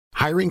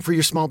Hiring for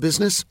your small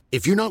business?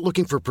 If you're not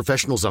looking for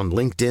professionals on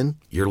LinkedIn,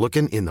 you're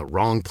looking in the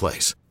wrong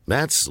place.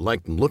 That's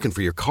like looking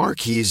for your car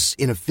keys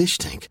in a fish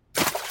tank.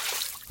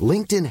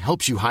 LinkedIn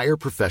helps you hire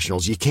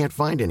professionals you can't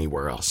find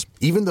anywhere else,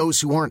 even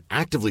those who aren't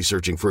actively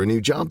searching for a new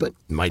job but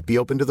might be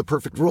open to the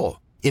perfect role.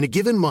 In a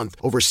given month,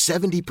 over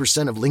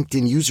 70% of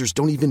LinkedIn users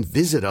don't even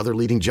visit other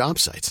leading job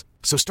sites.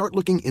 So start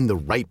looking in the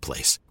right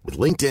place. With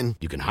LinkedIn,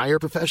 you can hire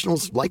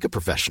professionals like a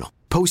professional.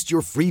 Post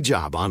your free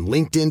job on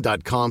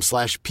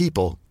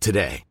linkedin.com/people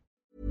today.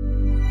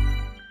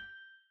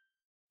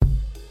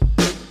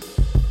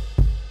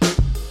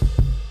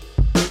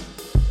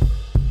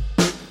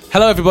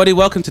 Hello everybody,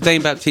 welcome to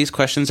Dane Baptiste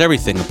Questions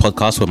Everything, a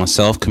podcast with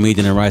myself,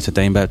 comedian and writer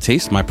Dane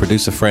Baptiste, my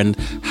producer friend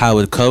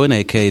Howard Cohen,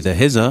 aka The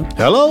Hizzer.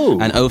 Hello.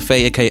 And Ofe,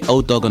 aka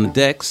Old Dog on the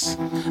Decks,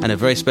 and a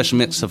very special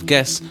mix of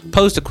guests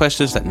pose the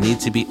questions that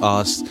need to be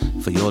asked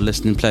for your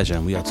listening pleasure.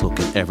 And we are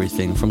talking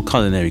everything from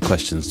culinary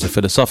questions to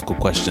philosophical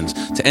questions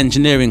to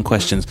engineering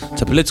questions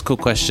to political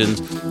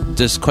questions,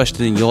 just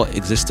questioning your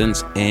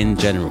existence in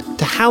general.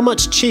 To how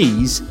much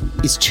cheese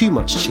is too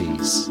much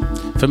cheese?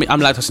 For me,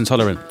 I'm lactose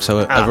intolerant,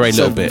 so a very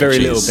little bit of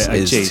cheese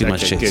is cheese. too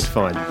much cheese. Good,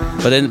 fine.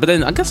 But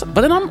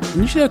then I'm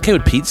usually okay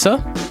with pizza.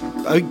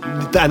 And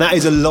that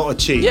is a lot of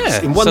cheese.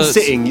 Yeah, in one so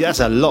sitting, that's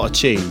a lot of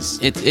cheese.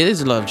 It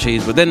is a lot of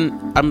cheese. But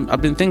then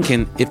I've been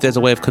thinking if there's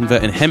a way of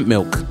converting hemp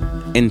milk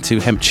into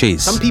hemp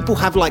cheese. Some people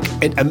have like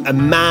a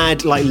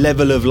mad like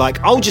level of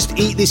like, I'll just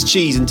eat this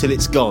cheese until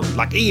it's gone.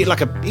 Like eat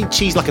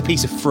cheese like a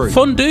piece of fruit.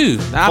 Fondue.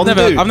 I've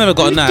never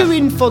gotten that.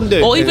 Doing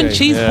fondue. Or even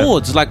cheese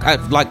boards, like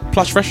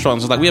plush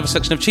restaurants. Like we have a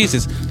section of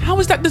cheeses. How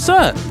is that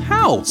dessert?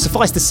 How?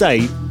 Suffice to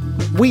say,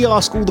 we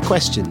ask all the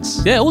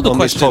questions. Yeah, all the on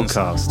questions. This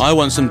podcast. I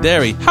want some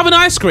dairy. Have an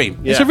ice cream.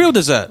 Yeah. It's a real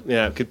dessert.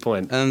 Yeah, good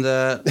point. And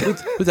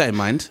with that in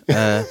mind,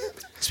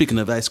 speaking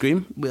of ice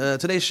cream,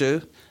 today's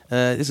show.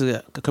 This is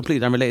a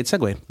completely unrelated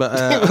segue, but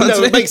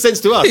no, it makes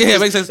sense to us. Yeah, it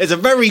makes sense. There's a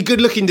very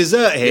good-looking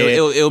dessert here.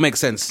 It'll make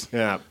sense.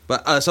 Yeah.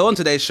 But so on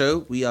today's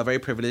show, we are very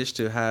privileged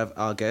to have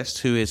our guest,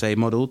 who is a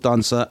model,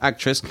 dancer,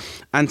 actress,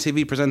 and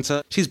TV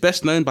presenter. She's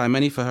best known by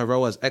many for her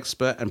role as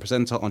expert and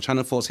presenter on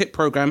Channel 4's hit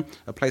program,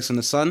 A Place in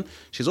the Sun.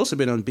 She's also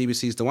been on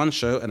BBC's The One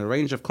Show and a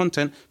range of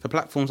content for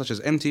platforms such as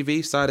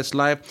MTV, Stardust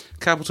Live,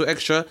 Capital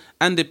Extra,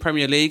 and the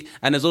Premier League.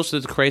 And is also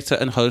the creator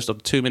and host of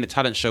the 2 Minute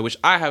Talent Show, which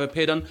I have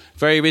appeared on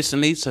very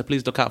recently. So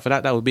please look out for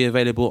that. That will be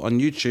available on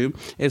YouTube.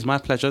 It is my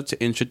pleasure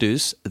to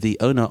introduce the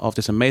owner of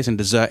this amazing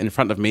dessert in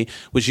front of me,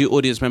 which you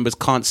audience members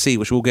can't see,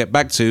 which we'll get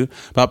back to.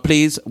 But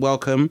please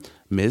welcome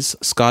Ms.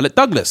 Scarlett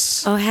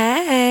Douglas. Oh,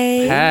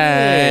 hey.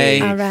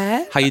 Hey. All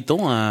right. How you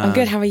doing? I'm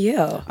good. How are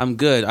you? I'm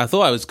good. I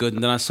thought I was good,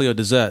 and then I saw your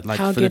dessert. Like,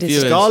 How for good the is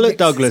viewers. it? Scarlett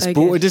Douglas So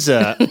bought a good.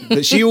 dessert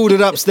that she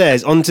ordered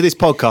upstairs onto this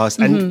podcast.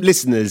 And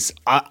listeners,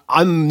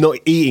 I'm not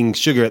eating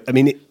sugar. I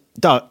mean,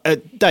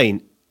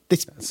 Dane,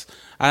 this...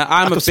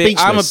 I'm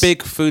I'm a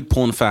big food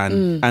porn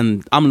fan,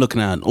 and I'm looking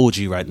at an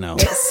orgy right now.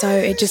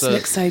 It just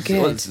looks so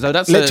good. So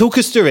that's Talk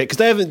us through it,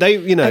 because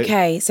you know...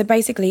 Okay, so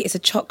basically it's a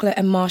chocolate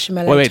and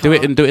marshmallow Wait, do it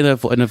tart. in a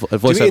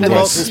voiceover Do it in the voice.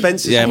 Marks and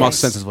Spencer's Yeah, voice. Marks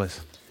and Spencer's voice.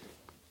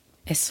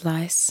 A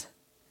slice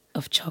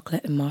of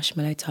chocolate and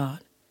marshmallow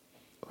tart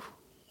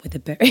with a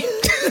berry...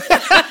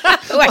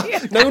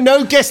 Wait.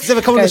 No guests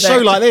ever come on a show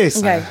like this.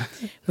 Okay.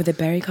 With a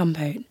berry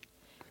compote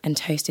and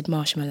toasted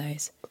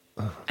marshmallows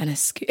and a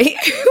scoop...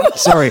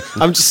 Sorry,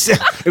 I'm just...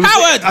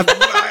 Howard!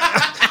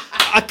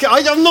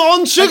 I'm not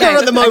on sugar Okay,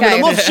 at the moment. okay.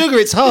 I'm off sugar.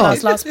 It's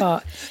hard. Last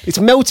part. It's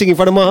melting in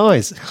front of my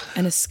eyes.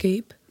 And a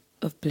scoop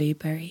of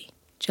blueberry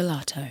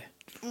gelato.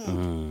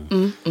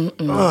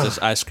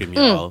 Just ice cream,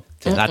 y'all.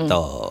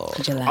 Gelato.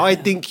 Gelato. I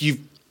think you've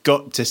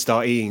got to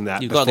start eating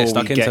that You've before got to get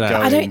stuck we into get that.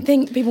 going. I don't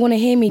think people want to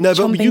hear me. No,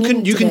 but chomping you can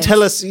into this.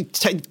 tell us. Do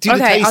the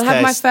taste I'll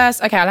have my test.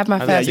 first. Okay, I'll have my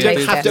first. You don't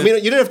taste have to. I test.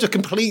 mean, you don't have to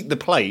complete the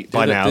plate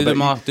by now. Do the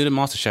but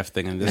MasterChef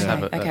thing and just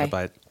have a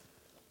bite.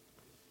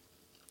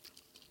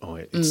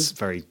 it's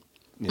very.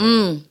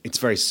 It's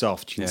very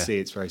soft. You can see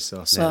it's very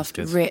soft. Soft,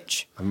 good.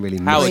 rich. I'm really.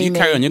 Howard, you Creamy.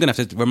 carry on. You're going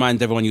to have to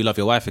remind everyone you love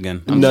your wife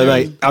again. No,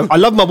 mate. I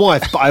love my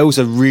wife, but I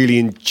also really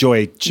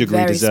enjoy sugary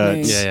Very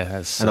desserts. smooth. Yeah,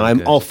 that's so And I'm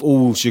good. off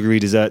all sugary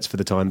desserts for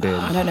the time being.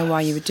 I don't know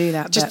why you would do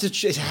that. Just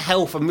but it's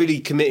health. I'm really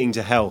committing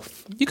to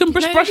health. You can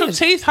brush your good.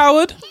 teeth,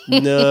 Howard.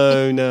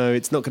 No,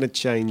 it's not going to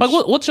change. Like,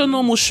 what's your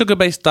normal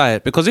sugar-based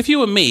diet? Because if you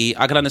were me,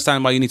 I can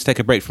understand why you need to take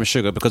a break from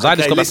sugar. Because I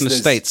just got back from the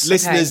States.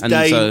 Listeners, And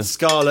Dane, so-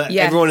 Scarlett,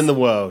 Yes. everyone in the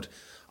world,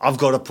 I've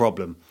got a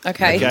problem.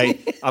 Okay.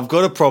 I've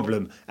got a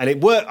problem,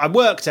 and I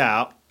worked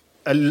out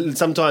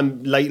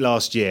sometime late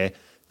last year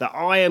that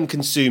I am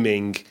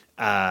consuming,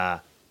 on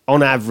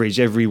average,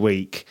 every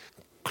week,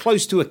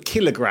 close to 1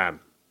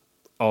 kilogram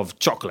of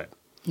chocolate.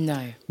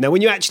 no. Now,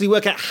 when you actually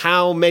work out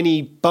how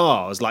many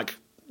bars, like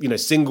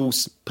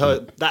singles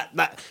per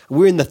that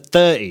we're in the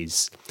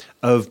 30s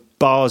of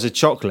bars of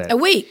chocolate A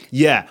week?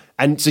 Yeah,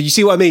 and so you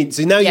see what I mean.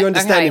 So now Yeah, you're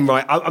understanding, okay.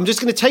 right? I'm just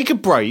going to take a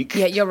break.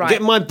 Yeah, you're right.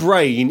 Get my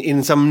brain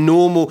in some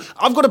normal.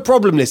 I've got a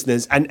problem,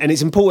 listeners, and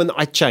it's important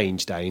that I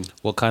change, Dane.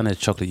 What kind of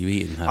chocolate you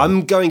eating? Howard?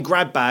 I'm going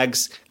grab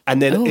bags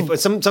And then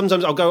sometimes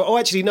I'll go, oh,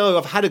 actually, no,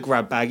 I've had a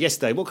grab bag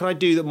yesterday. What can I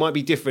do that might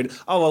be different?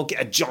 Oh, I'll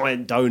get a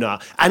giant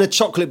donut and a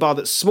chocolate bar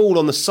that's small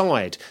on the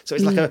side. So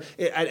it's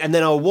and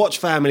then I'll watch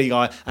Family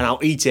Guy and I'll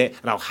eat it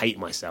and I'll hate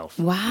myself.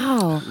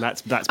 Wow.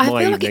 That's my I feel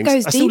like it evenings.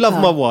 goes I still love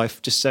deeper. my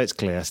wife, just so it's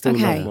clear. I still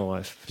love my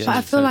wife. But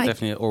I feel like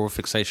definitely an oral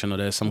fixation, or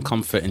there's some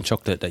comfort in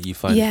chocolate that you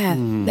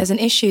find. there's an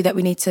issue that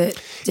we need to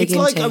dig It's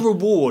like into. a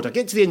reward. I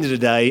get to the end of the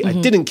day, I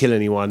didn't kill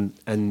anyone,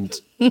 and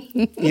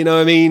you know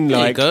what I mean? There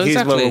you Like, go, here's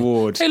exactly. my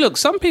reward. Hey, look,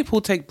 some people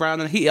take brown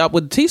and heat it up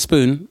with a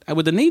teaspoon and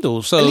with a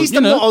needle. So At least you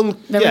I'm know, not on.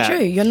 Very yeah.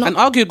 true. You're not and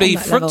arguably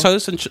on that level.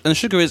 fructose and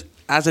sugar is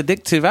as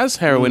addictive as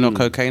heroin or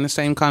cocaine, the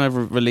same kind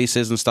of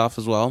releases and stuff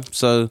as well.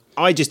 So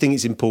I just think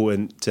it's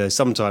important to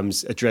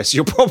sometimes address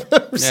your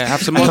problems. yeah,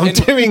 have some And I'm in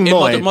doing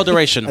mine.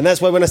 moderation. And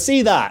that's why when I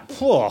see that,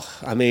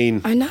 I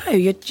mean, I know.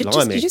 You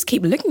Blimey. just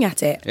keep looking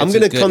at it. I'm It's a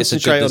going to good- it's a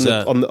good concentrate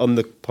dessert. on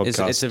the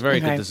podcast. It's a very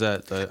Okay. good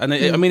dessert though, and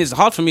I mean it's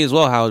hard for me as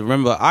well. How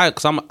remember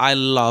I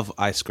love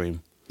ice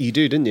cream. You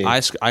do, didn't you?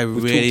 I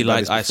We've really talked about like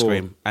this ice before.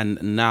 cream,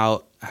 and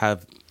now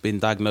have been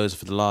diagnosed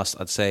for the last,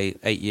 I'd say,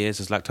 8 years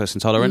as lactose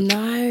intolerant.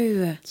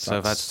 No. So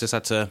I've just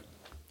had to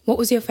What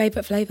was your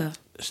favourite flavour?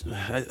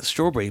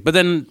 strawberry, but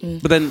then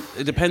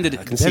it depended.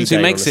 It can see depends who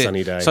Dave makes on a it.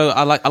 sunny day. So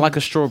I like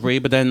a strawberry,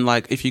 but then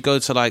like if you go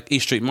to like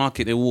East Street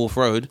Market in Wolf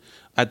Road,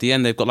 at the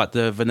end they've got like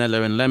the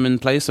vanilla and lemon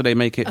place, so they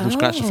make it from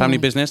scratch, a family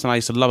business, and I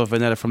used to love a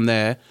vanilla from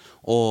there.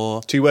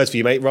 Or 2 words for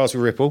you, mate.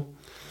 Raspberry Ripple.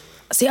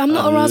 See, I'm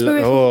not a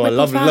raspberry. I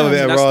love fan. a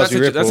bit of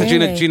raspberry that's a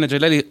Ripple.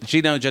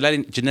 Gino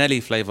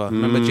Ginelli flavour.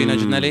 Remember Gino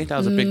Ginelli? That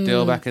was a big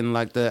deal back in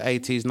like the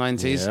 80s,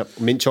 90s. Yeah.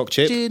 Mint choc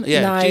chip. No,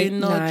 Gino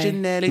no.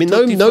 Ginelli. I mean,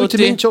 no to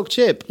Tutti mint choc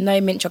chip. No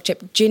mint choc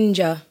chip.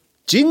 Ginger.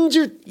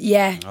 Ginger.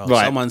 Yeah. Oh,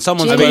 Right.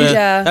 Someone's Ginger.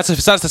 that's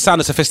the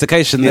sound of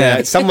sophistication there.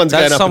 Yeah, someone's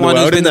That's going up in the someone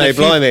world, who's isn't been in they? a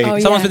few- Blimey. Oh,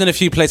 Someone's yeah. been in a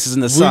few places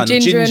in the sun.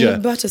 Ginger Ginger.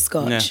 and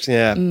butterscotch.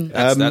 Yeah.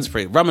 That's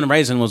pretty. Rum and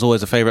raisin was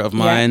always a favourite of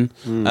mine.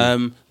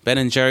 Ben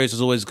and Jerry's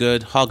was always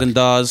good.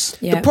 Haagen-Dazs.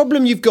 Yeah. The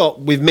problem you've got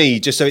with me,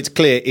 just so it's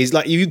clear, is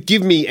like you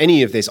give me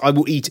any of this, I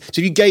will eat.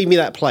 So if you gave me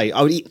that plate,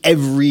 I would eat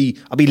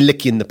I'll be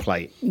licking the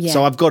plate. Yeah.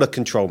 So I've got to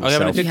control I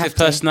have an myself. You have addictive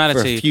to. personality.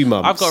 For a few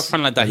months, I've got a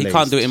friend like that. at He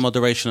can't do it least. in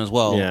moderation as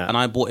well. Yeah. And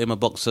I bought him a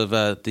box of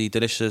the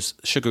delicious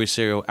sugary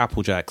cereal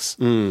Apple Jacks.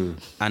 And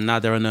now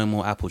there are no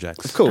more Apple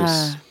Jacks. Of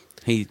course.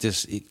 He can't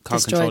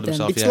Destroyed control them.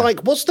 himself. It's yeah. like,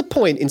 what's the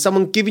point in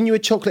someone giving you a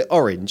chocolate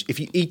orange if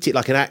you eat it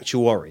like an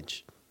actual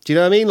orange? Do you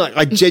know what I mean? Like,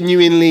 I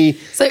genuinely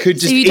So, could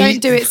just so you don't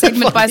eat do it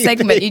segment by the fucking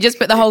segment. thing. You just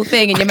put the whole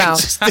thing in your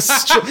mouth.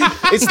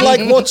 It's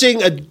like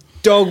watching a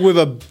dog with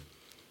a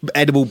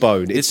edible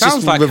bone. It It's sounds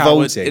just like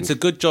revolting. it's a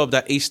good job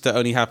that Easter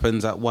only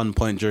happens at one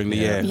point during the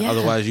year. Yeah.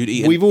 Otherwise, you'd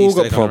eat. We've an all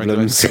Easter got egg on a regular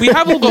problems. basis. We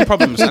have all got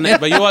problems,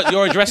 but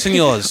you're addressing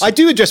yours. I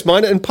do address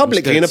mine and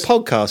publicly in a That's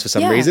podcast for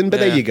some Yeah. reason, but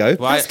there you go.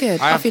 Well, That's good.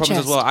 I have Off your problems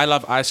as chest. well. I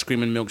love ice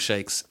cream and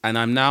milkshakes, and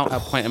I'm now at a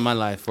point in my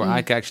life where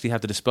I can actually have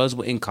the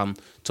disposable income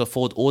to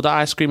afford all the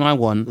ice cream I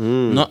want.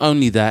 Not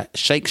only that,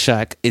 Shake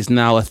Shack is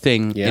now a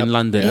thing Yep. in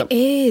London, Yep. It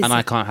is. and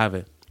I can't have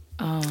it.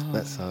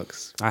 That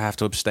sucks. I have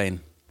to abstain.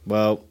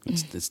 Well,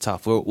 It's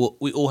tough.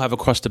 We all have a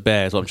cross to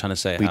bear, is what I'm trying to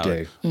say. We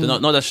Howard. do.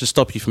 Not that should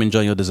stop you from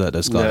enjoying your dessert, though,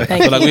 Scott. No. I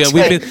feel like we just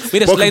Welcome laid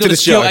to all the the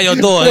skill show. at your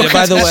door.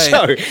 By the way,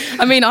 So,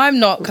 I mean, I'm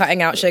not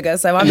cutting out sugar,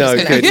 so I'm no,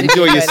 just going good. to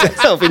Enjoy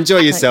yourself. Enjoy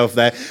yourself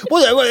there.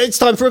 Well, it's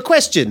time for a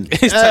question.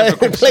 It's time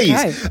for a question.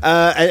 Please. Okay.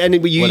 And we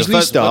Well, usually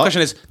the start.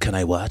 question is, can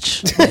I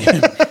watch?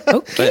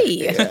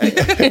 Okay.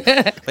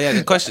 But yeah,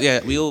 the question.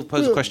 Yeah, we all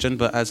pose a question,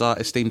 but as our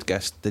esteemed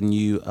guest, then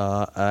you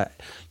are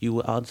you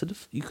will answer.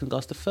 You can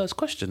ask the first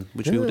question,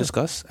 which we will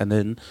discuss, and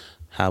then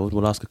Howard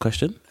will ask a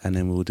question, and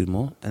then we will do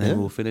more, and then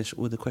we'll finish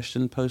with a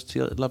question posed to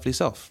your lovely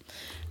self.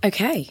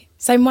 Okay.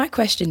 So my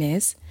question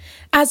is,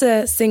 as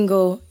a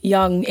single,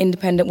 young,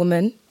 independent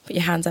woman, put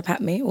your hands up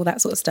at me, all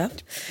that sort of stuff.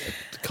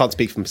 Can't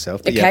speak for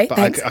myself, but Okay, yeah, but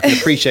thanks. I can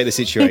appreciate the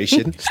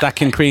situation.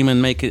 Stacking cream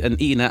and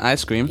eating that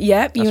ice cream.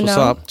 Yep, That's you what's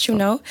know. up. You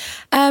know.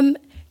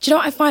 Do you know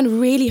what I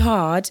find really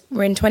hard?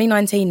 We're in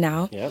 2019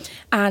 now. Yeah.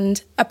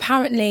 And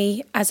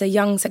apparently, as a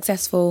young,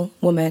 successful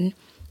woman,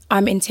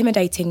 I'm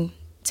intimidating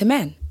to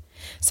men.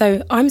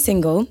 So I'm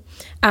single,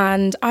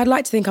 and I'd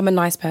like to think I'm a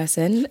nice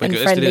person and Let's do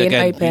it friendly and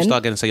again. You open.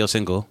 start again and say you're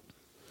single,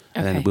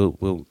 and Okay. then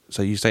we'll.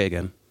 So you say it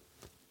again.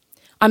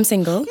 I'm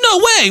single. No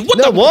way! What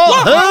No, the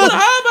what?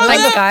 Huh?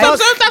 Thanks,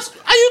 guys.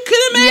 Are you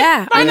kidding me?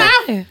 Yeah, I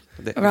Right know.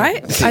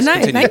 Right? I know,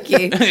 Continue. thank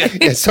you.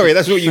 Yeah, sorry,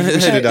 that's what you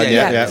should have done.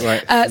 Yeah,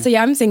 right. So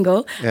yeah, I'm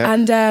single, Yeah.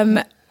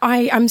 and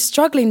I'm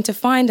struggling to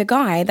find a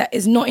guy that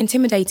is not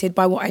intimidated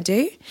by what I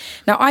do.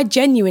 Now, I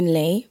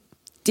genuinely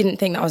didn't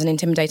think that I was an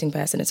intimidating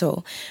person at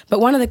all, but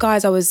one of the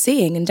guys I was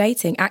seeing and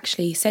dating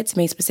actually said to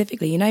me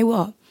specifically, "You know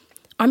what?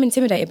 I'm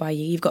intimidated by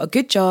you. You've got a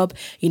good job.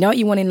 You know what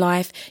you want in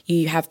life.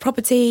 You have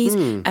properties.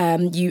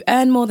 You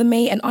earn more than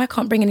me, and I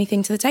can't bring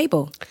anything to the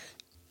table."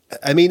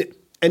 I mean,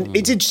 and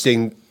it's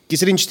interesting.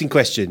 It's an interesting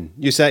question.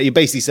 You're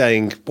basically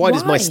saying, why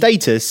does my Why?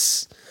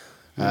 status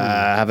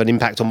have an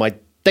impact on my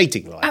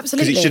dating life?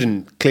 Absolutely. Because it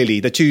shouldn't. Clearly,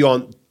 the two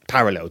aren't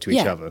parallel to each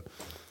Yeah. other.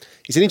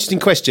 It's an interesting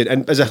question,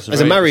 and as a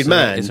very- married it's a-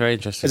 man, it's a very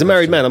interesting as a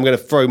married question. man, I'm going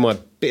to throw my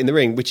bit in the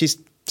ring, which is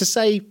to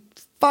say,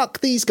 fuck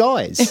these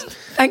guys.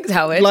 Thanks,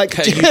 Howard. Like,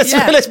 Okay,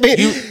 let's be.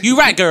 You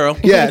right, girl.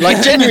 Yeah,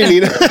 like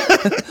genuinely.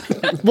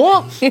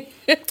 What?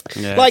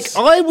 Yes. Like,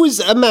 I was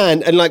a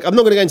man, and like, I'm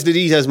not going to go into the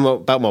details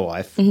about my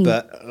wife,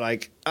 but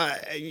like,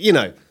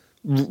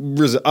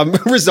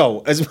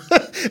 result as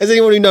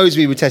anyone who knows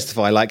me would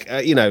testify. Like,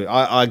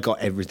 I got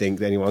everything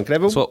that anyone could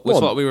ever It's want.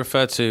 what we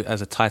refer to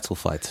as a title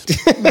fight.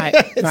 right.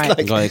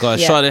 like- Got a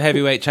shot at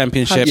heavyweight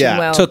championship. Punching Yeah.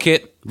 well. Took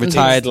it.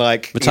 Retired.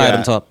 Retired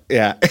on top.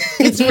 Yeah,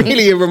 it's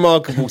really a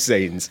remarkable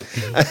scenes.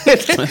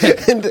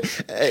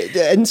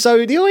 and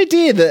so the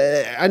idea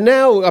that and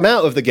now I'm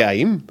out of the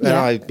game and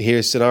I hear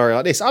a scenario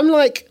like this, I'm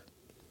like,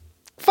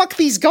 fuck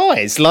these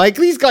guys. Like,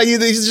 these guys,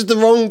 these are just the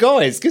wrong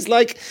guys. Because,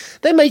 like,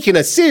 they're making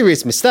a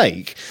serious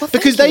mistake. Well,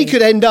 because thank they you.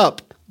 could end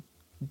up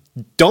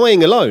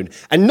dying alone.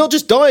 And not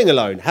just dying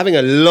alone, having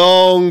a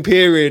long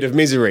period of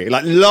misery.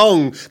 Like,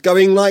 long,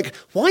 going like,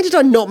 why did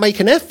I not make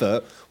an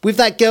effort with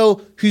that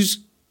girl who's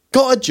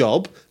got a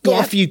job, got a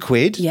Yep. few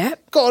quid,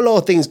 Yep. got a lot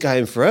of things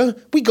going for her.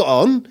 We got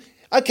on.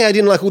 Okay, I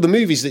didn't like all the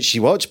movies that she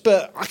watched,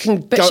 but I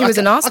can. But she was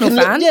an Arsenal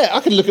I can fan. Look, I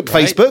can look at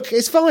Facebook.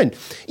 It's fine.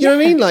 You know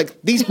what I mean? Like,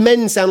 these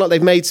men sound like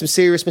they've made some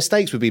serious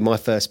mistakes. Would be my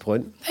first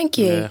point. Thank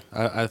you.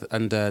 Yeah,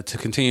 and to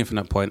continue from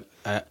that point,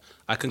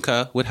 I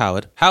concur with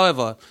Howard.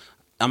 However,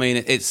 I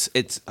mean, it's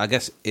I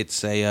guess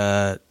it's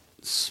a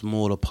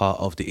smaller part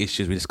of the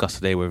issues we discussed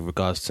today with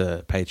regards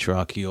to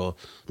patriarchy or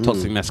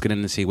toxic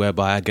masculinity,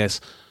 whereby I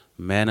guess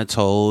men are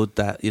told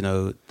that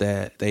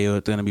they are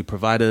going to be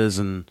providers,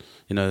 and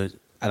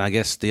and I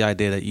guess the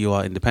idea that you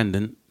are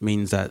independent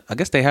means that I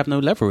guess they have no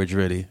leverage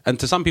really. And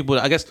to some people,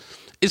 I guess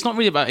it's not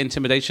really about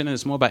intimidation;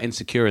 it's more about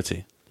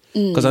insecurity.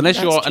 Because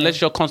unless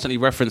you're constantly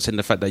referencing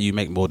the fact that you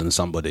make more than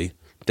somebody,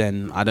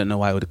 then I don't know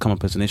why it would come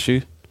up as an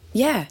issue.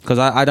 Yeah. Because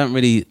I don't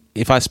really,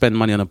 if I spend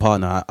money on a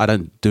partner, I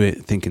don't do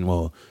it thinking,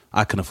 well,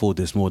 I can afford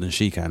this more than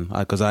she can.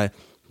 Because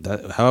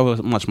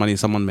however much money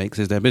someone makes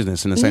is their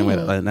business in the same way.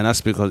 And that's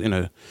because,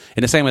 in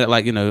the same way that,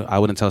 like, I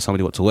wouldn't tell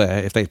somebody what to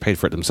wear. If they paid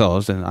for it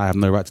themselves, then I have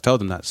no right to tell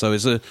them that. So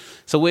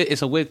it's a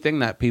weird thing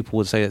that people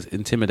would say is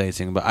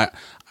intimidating. But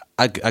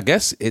I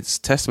guess it's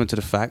testament to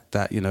the fact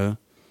that,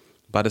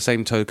 by the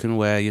same token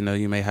where, you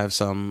may have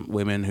some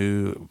women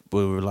who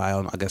will rely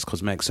on, I guess,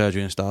 cosmetic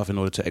surgery and stuff in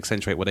order to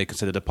accentuate what they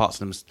consider the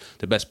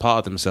best part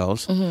of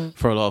themselves.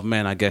 For a lot of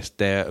men, I guess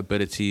their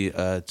ability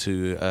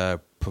to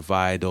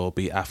provide or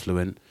be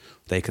affluent,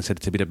 they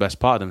consider to be the best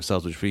part of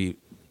themselves, which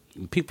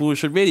people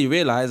should really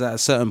realize at a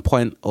certain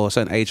point or a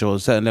certain age or a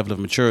certain level of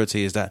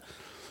maturity is that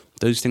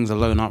those things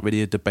alone aren't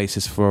really the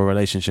basis for a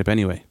relationship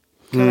anyway.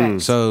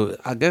 Correct. So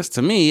I guess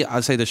to me,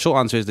 I'd say the short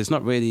answer is it's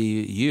not really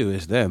you,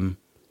 it's them.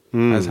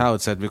 As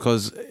Howard said,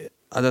 because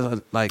I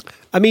don't like.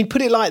 I mean,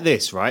 put it like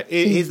this, right?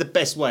 Here's the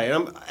best way.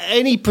 And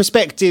any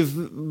prospective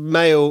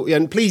male,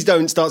 and please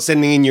don't start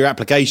sending in your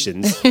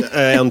applications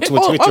on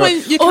Twitter.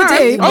 You Or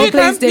can. do. Oh, Or you please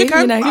can. do. You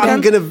can.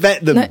 I'm going to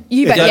vet them. No,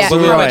 you bet. That's Yeah,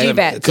 all right. you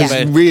bet. Because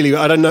Yeah. really,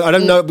 I don't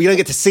know. We don't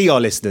get to see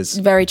our listeners.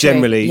 Very true.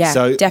 Generally, Yeah,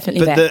 so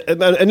definitely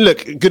and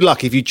look, good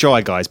luck if you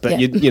try, guys. But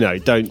Yeah.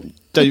 don't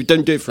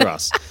do it for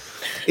us.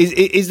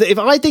 Is that if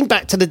I think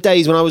back to the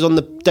days when I was on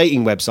the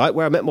dating website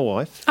where I met my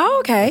wife? Oh,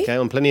 okay. Okay,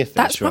 on Plenty of Fish,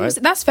 That's right?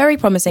 promising. That's very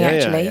promising,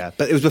 actually. Yeah.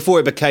 But it was before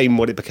it became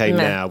what it became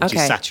No, now, which is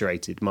okay.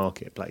 saturated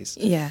marketplace.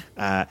 Yeah.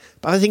 But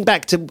I think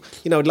back to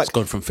like It's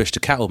gone from fish to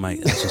cattle,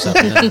 mate. That's what's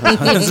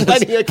happening.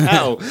 Plenty of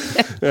cow.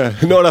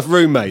 Not enough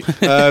room, mate.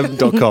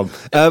 .com.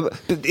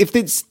 But if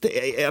it's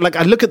like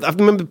I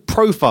remember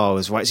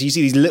profiles, right? So you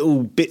see these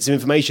little bits of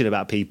information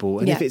about people,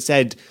 and if Yeah. it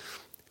said,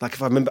 like,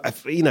 if I remember,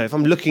 if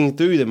I'm looking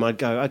through them, I'd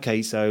go,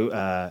 okay,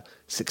 so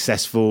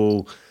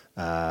successful,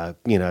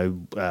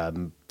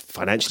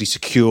 financially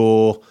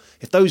secure.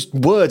 If those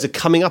words are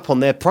coming up on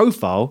their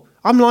profile,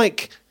 I'm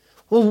like,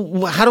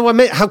 well, how do I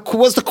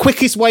what's the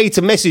quickest way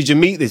to message and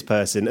meet this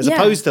person, as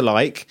opposed to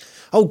like,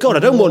 oh God, I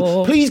don't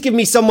want. Please give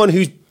me someone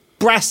who's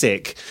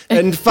brassic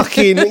and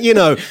fucking,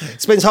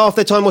 spends half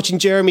their time watching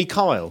Jeremy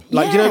Kyle.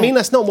 Like, you know what I mean?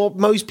 That's not what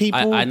most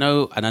people. I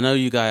know, and I know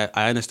you guys.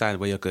 I understand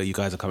where you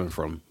guys are coming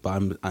from, but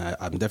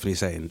I'm definitely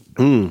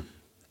saying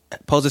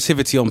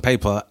positivity on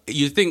paper.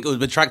 You think it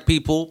would attract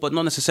people, but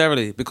not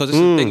necessarily, because it's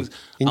the things.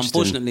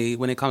 Unfortunately,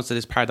 when it comes to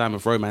this paradigm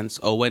of romance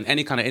or when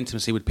any kind of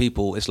intimacy with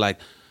people, it's like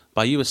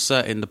by you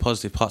asserting the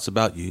positive parts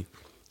about you.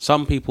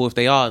 Some people, if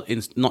they are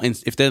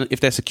if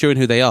they're secure in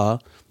who they are,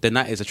 then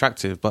that is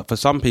attractive. But for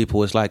some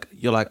people, it's like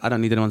you're like, I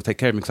don't need anyone to take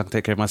care of me because I can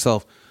take care of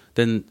myself.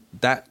 Then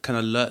that can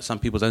alert some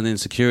people's own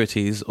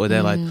insecurities, or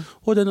they're like,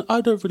 well, then I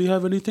don't really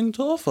have anything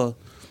to offer.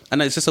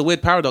 And it's just a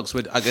weird paradox.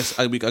 With I guess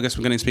we're going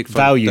to speak from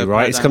value, the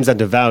right? It comes down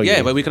to value.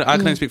 Yeah, but I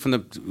can only speak from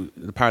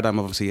the paradigm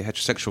of obviously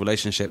heterosexual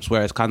relationships,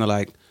 where it's kind of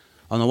like,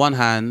 on the one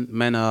hand,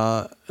 men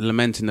are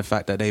lamenting the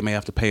fact that they may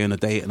have to pay on a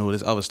date and all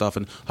this other stuff,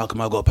 and how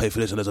come I've got to pay for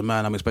this, and as a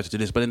man I'm expected to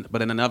do this. But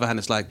then on the other hand,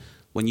 it's like,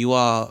 when you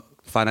are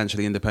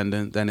financially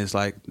independent, then it's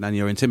like, then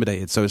you're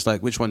intimidated. So it's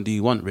like, which one do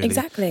you want, really?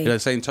 Exactly. The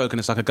same token,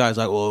 it's like a guy's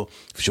like, well,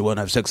 if she won't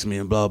have sex with me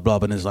and blah, blah,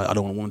 but it's like, I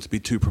don't want a woman to be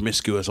too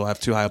promiscuous or have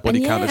too high a body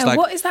And count. It's like,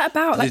 what is that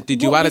about? Like, the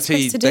what are you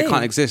duality, supposed to they do?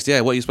 can't exist.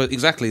 Yeah, what you supposed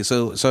exactly.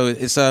 So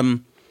it's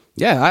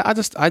Yeah,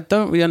 I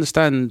don't really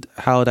understand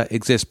how that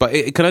exists, but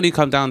it can only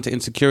come down to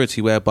insecurity,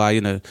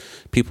 whereby,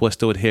 people are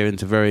still adhering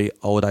to very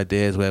old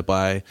ideas,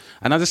 whereby,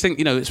 and I just think,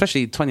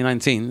 especially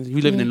 2019, you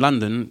living in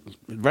London,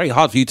 very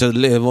hard for you to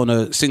live on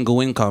a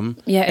single income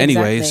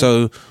anyway. Exactly.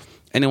 So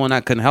anyone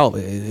that can help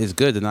is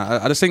good. And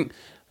I just think,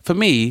 for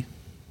me,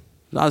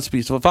 if I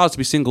was to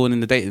be single and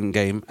in the dating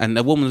game, and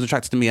a woman is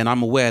attracted to me, and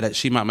I'm aware that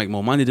she might make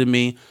more money than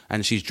me,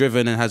 and she's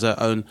driven and has her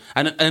own,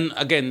 and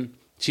again,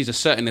 she's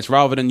asserting this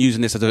rather than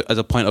using this as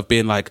a point of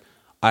being like,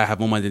 I have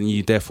more money than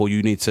you, therefore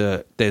you need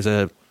to, there's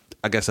a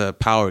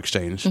power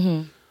exchange.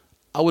 Mm-hmm.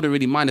 I wouldn't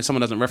really mind if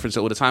someone doesn't reference it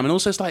all the time. And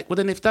also it's like, well,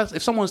 then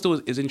if someone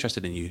still is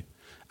interested in you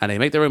and they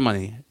make their own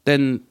money,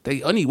 then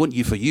they only want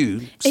you for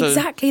you. So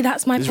exactly,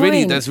 that's my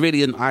point. That's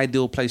really an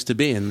ideal place to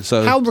be in.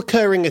 So how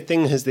recurring a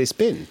thing has this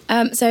been?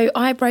 So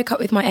I broke up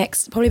with my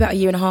ex probably about 1.5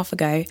 years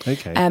ago.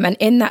 Okay. And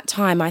in that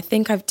time, I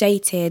think I've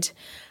dated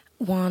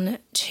 1,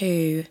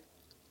 2,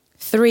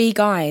 3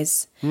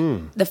 guys.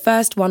 The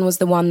first one was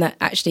the one that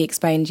actually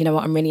explained, you know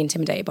what, I'm really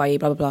intimidated by you,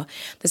 blah, blah, blah.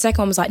 The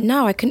second one was like,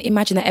 no, I couldn't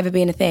imagine that ever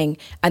being a thing.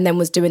 And then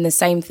was doing the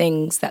same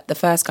things that the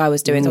first guy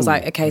was doing. So I was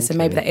like, okay, so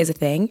maybe that is a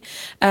thing.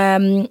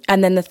 And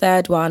then the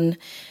third one,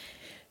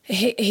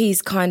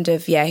 he's kind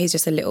of, he's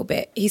just a little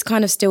bit, he's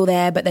kind of still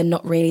there, but they're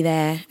not really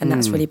there. And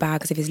that's really bad,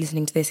 because if he's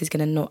listening to this, he's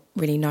going to not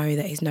really know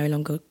that he's no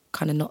longer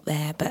kind of not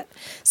there. But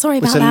sorry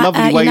about It's a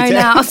lovely way to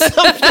end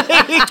something.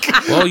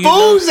 Well,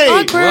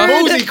 ballsy!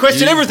 Ballsy!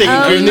 Question everything,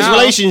 including this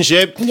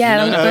relationship.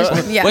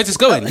 where's this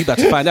going? You got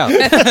to find out.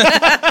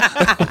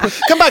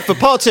 Come back for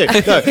part 2.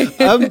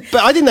 No,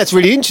 but I think that's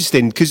really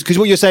interesting, because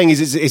what you're saying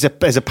is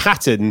a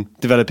pattern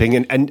developing,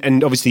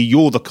 and obviously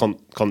you're the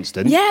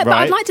constant. Yeah, right? but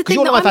I'd like to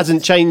think your life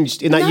hasn't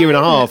changed in that 1.5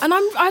 years. And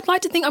I'd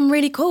like to think I'm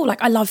really cool.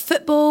 Like, I love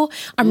football.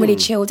 I'm really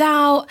chilled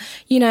out.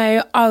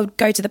 I'll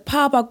go to the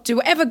pub. I'll do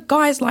whatever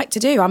guys like to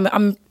do.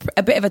 I'm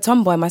a bit of a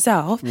tomboy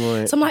myself.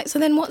 Right. So I'm like, so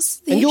then what's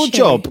the And your issue?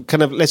 job,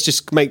 kind of, let's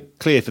just make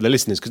clear for the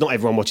listeners, because not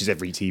everyone watches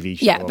every TV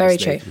show. Yeah, very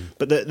obviously. true.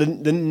 But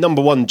the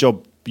number one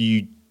job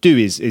you do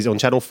is on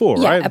Channel 4,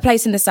 Yeah, right? A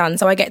Place in the Sun.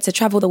 So I get to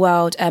travel the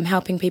world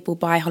helping people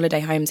buy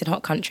holiday homes in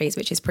hot countries,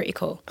 which is pretty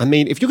cool. I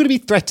mean, if you're going to be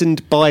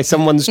threatened by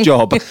someone's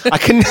job, I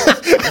can.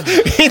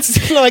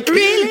 It's like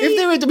Really? If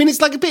there, I mean, it's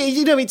like a bit.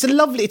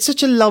 It's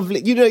such a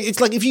lovely.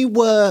 It's like if you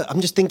were. I'm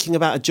just thinking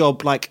about a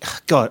job like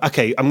God.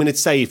 Okay, I'm going to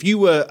say if you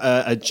were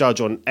a judge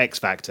on X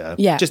Factor,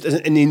 just as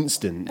an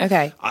instant.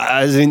 Okay.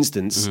 As an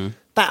instance,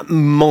 that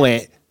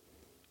might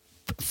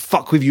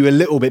fuck with you a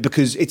little bit,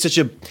 because it's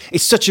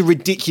such a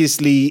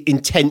ridiculously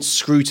intense,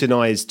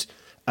 scrutinized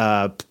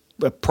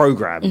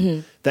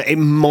program that it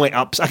might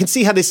I can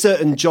see how there's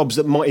certain jobs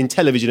that might in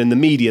television and the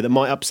media that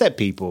might upset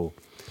people.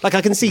 Like,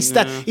 I can see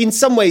in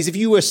some ways, if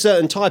you were a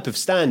certain type of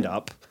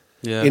stand-up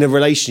in a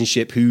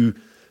relationship who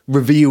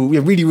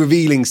really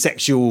revealing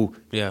sexual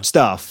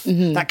stuff,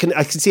 I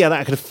can see how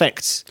that could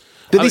affect.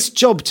 But this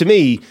job to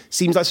me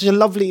seems like such a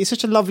lovely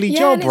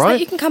job, and it's right? like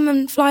you can come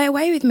and fly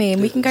away with me,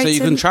 and we can go. So to you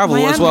can travel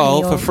Miami as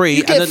well or... for free.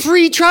 You get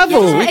free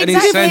travel. Yeah, You get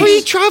exactly.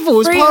 free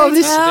travel as Free part of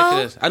this. hotel.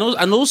 Ridiculous.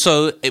 And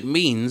also, it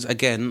means,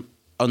 again,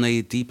 on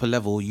a deeper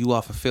level, you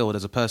are fulfilled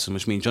as a person,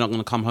 which means you're not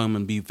going to come home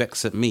and be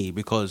vexed at me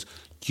because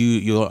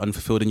you're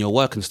unfulfilled in your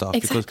work and stuff.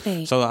 Exactly.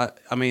 Because, so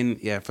I mean,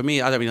 for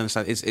me, I don't really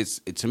understand.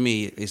 To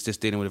me, it's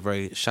just dealing with a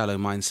very shallow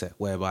mindset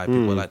whereby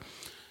people are like.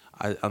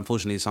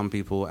 Unfortunately, some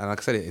people, and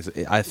like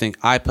I said,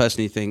 I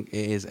personally think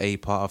it is a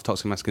part of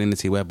toxic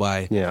masculinity,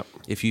 whereby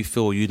if you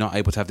feel you're not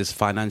able to have this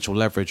financial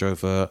leverage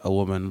over a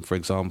woman, for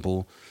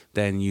example,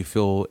 then you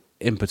feel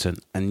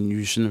impotent, and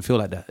you shouldn't feel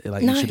like that.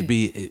 Like, you should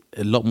be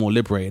a lot more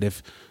liberated.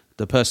 If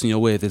the person you're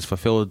with is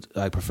fulfilled,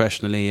 like,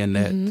 professionally, and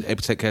they're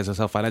able to take care of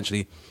themselves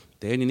financially,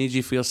 they only need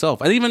you for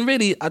yourself. And even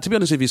really, to be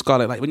honest with you,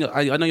 Scarlett, like, when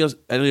I know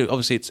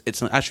obviously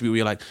it's an attribute where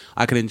you're like,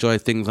 I can enjoy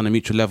things on a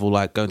mutual level,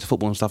 like going to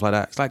football and stuff like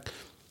that. It's like,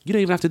 you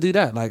don't even have to do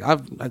that. Like,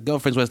 I've had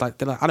girlfriends where it's like,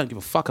 they're like, I don't give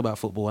a fuck about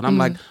football, and I'm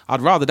like, I'd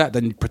rather that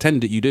than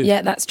pretend that you do.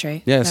 Yeah, that's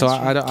true. Yeah, That's so true.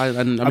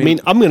 I mean,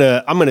 I'm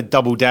gonna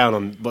double down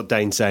on what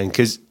Dane's saying,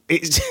 because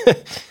it's.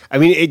 I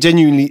mean, it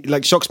genuinely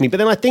like shocks me. But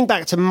then I think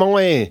back to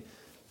my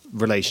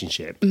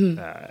relationship, kind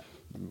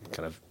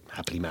of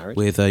happily married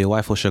with your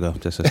wife or Sugar,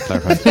 just to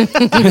clarify.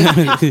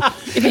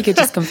 If you could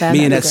just confirm.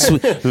 Me and that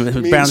that'd be great.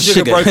 sweet brown Sugar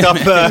sugar. broke up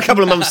a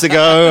couple of months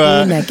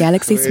ago. In the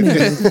Galaxy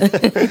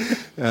Smooth.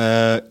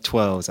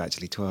 12s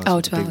actually. 12s. Oh,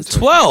 was a big 12s.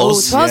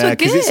 12s? 12s were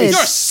 'cause good.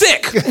 You're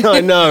sick.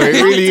 I know,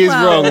 it really is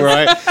 12s. wrong,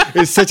 right?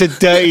 It's such a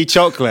dirty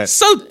chocolate.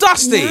 So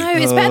dusty. No,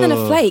 it's better than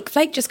a flake.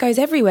 Flake just goes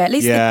everywhere. At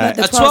least Yeah.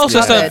 the A 12's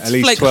just covered. a At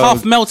least flake 12.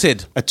 half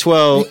melted. A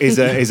 12 is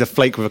a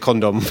flake with a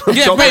condom.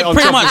 Yeah, Chocolate on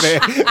pretty top much.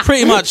 of it.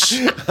 Pretty much.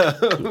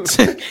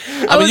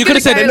 I mean, you could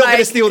have said. They're not going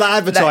to steal that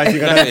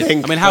advertising, I don't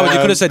think. I mean, Howard, you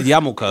could have said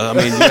Yamulka. I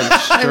mean, you went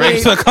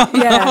straight to the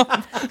condom.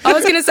 Yeah, I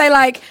was going to say,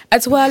 like, a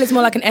twirl is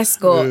more like an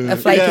escort, a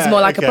flake is more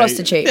like okay. a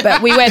prostitute,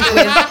 but we went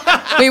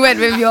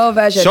with your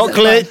version.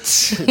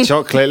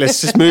 Chocolate.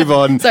 Let's just move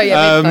on. So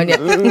yeah,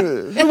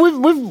 yeah.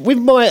 With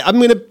my, I'm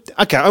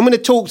gonna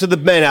talk to the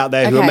men out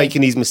there who are Okay.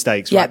 making these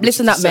mistakes. Yeah, right?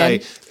 listen Which up,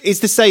 men. is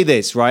to say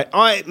this, right?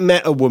 I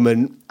met a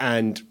woman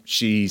and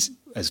she's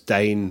as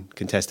Dane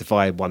can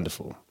testify,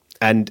 wonderful.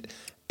 And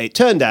it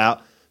turned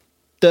out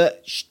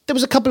that there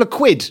was a couple of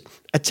quid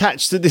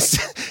attached to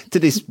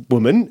this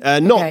woman,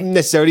 not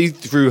necessarily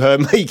through her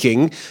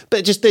making,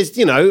 but just there's,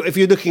 if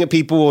you're looking at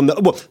people on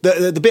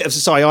the bit of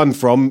society I'm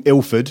from,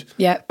 Ilford,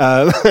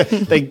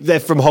 they're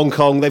from Hong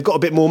Kong, they've got a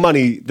bit more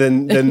money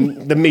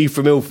than me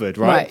from Ilford,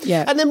 right?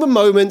 Yeah. And there were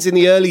moments in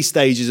the early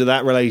stages of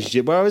that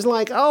relationship where I was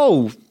like,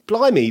 oh,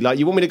 blimey, like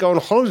you want me to go on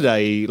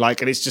holiday, like,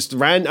 and it's just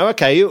random.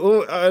 Okay,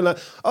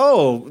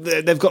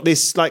 they've got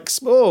this like,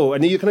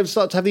 and then you kind of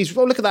start to have these.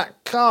 Oh, look at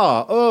that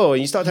car. Oh,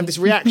 and you start to have this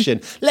reaction.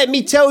 Let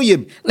me tell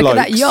you, look at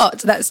that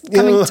yacht that's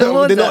coming towards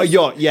us. They're not a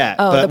yacht yet,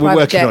 but the we're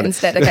working jet on it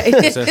instead. Okay,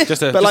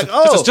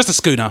 just a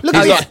schooner.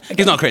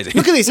 He's not crazy.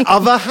 Look at this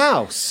other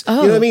house. You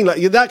know what I mean?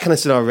 Like that kind of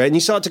scenario, and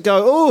you start to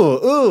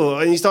go,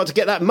 and you start to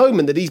get that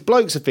moment that these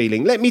blokes are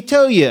feeling. Let me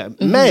tell you,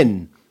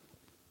 men,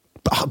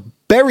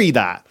 bury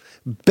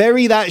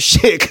that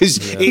shit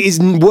because it is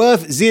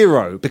worth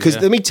zero. Because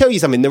let me tell you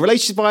something, the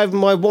relationship I have with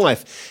my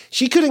wife,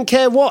 she couldn't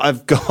care what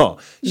I've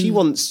got. She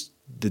wants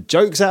the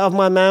jokes out of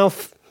my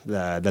mouth,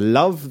 the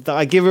love that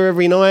I give her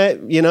every night,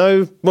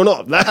 Well,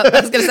 not that.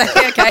 I was going to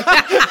say, okay.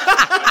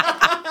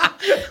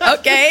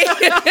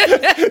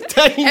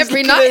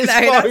 Every night,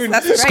 though.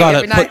 That's great. Scarlett,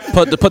 every night.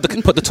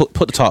 put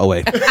the tart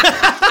away.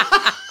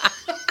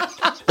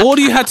 All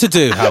you had to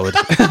do, Howard,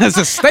 is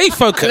to stay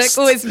focused.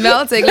 Look, it's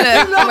melting. Look,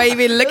 the way you've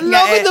been looking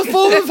at it. Love in the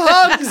form of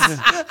hugs.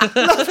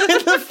 Love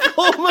in the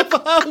form of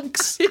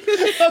hugs. I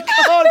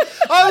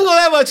haven't got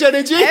that much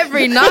energy.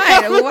 Every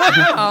night.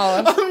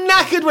 Wow. I'm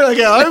knackered when I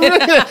get home.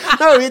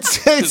 No, it's.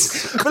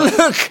 But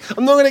look,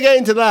 I'm not going to get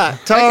into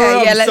that.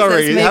 Tara, I'm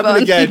sorry. It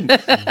happened again.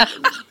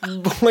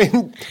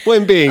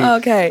 Point being,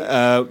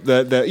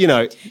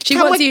 she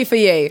wants you for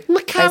you.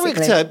 My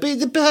character, basically. be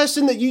the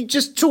person that you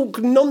just talk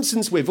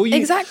nonsense with, or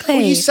you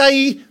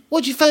say,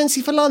 what do you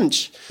fancy for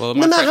lunch? Well,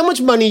 no matter how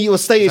much money or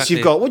status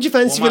you've got, what do you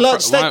fancy for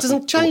lunch? That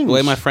doesn't change. The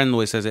way my friend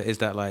always says it is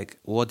that, like,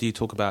 what do you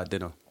talk about at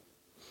dinner?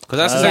 Because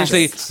that's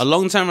essentially a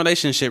long-term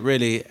relationship,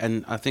 really.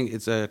 And I think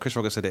it's Chris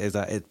Rocker said it, is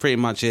that it pretty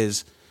much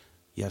is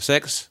you have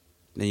sex,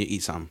 then you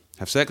eat something.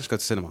 Have sex, go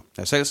to cinema.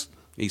 Have sex,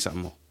 eat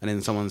something more. And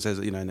then someone says,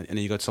 and then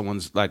you go to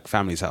someone's like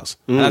family's house.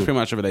 And that's pretty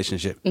much a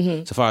relationship,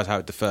 so far as how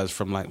it differs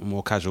from like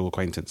more casual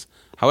acquaintance.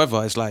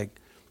 However, it's like,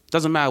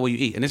 doesn't matter what you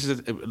eat. And this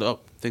is a lot of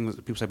things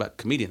that people say about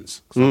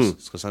comedians.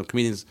 Because some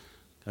comedians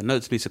are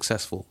noticeably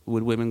successful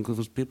with women,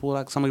 because people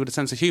like somebody with a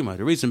sense of humour.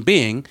 The reason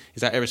being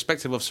is that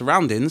irrespective of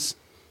surroundings,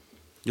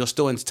 you're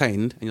still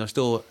entertained and you're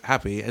still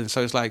happy. And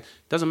so it's like,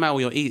 it doesn't matter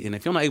what you're eating.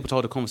 If you're not able to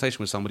hold a conversation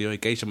with somebody or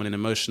engage them on an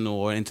emotional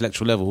or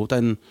intellectual level,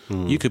 then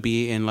you could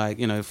be eating like,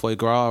 foie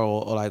gras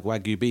or like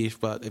Wagyu beef,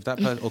 but if that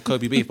person, or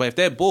Kobe beef, but if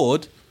they're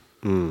bored,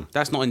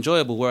 that's not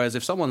enjoyable. Whereas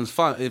if someone's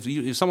fun,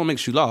 if someone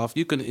makes you laugh,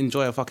 you can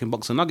enjoy a fucking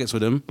box of nuggets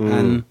with them,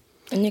 and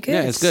you're good.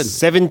 Yeah, it's good.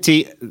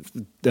 70.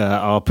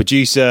 Our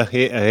producer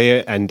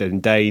here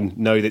and Dane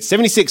know that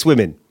 76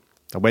 women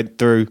I went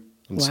through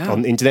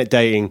on internet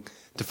dating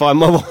to find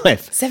my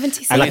wife.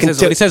 76. And when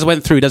he says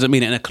went through, doesn't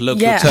mean it in a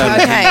colloquial term.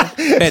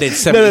 Okay. Bedded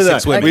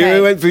 76 women. Okay.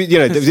 We went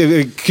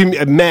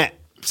through, met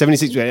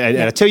 76 women,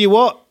 and I tell you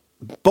what,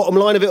 bottom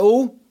line of it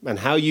all, and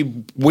how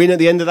you win at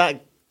the end of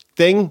that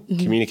thing,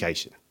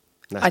 communication.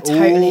 That's I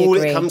totally all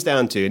agree. it comes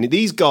down to. And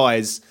these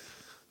guys,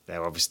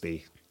 they're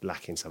obviously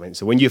lacking something.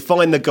 So when you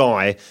find the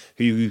guy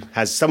who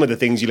has some of the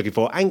things you're looking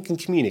for and can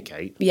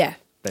communicate,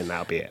 then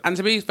that'll be it. And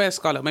to be fair,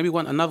 Scarlett, maybe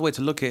another way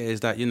to look at it is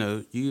that,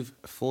 you've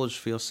forged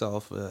for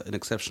yourself an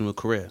exceptional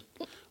career,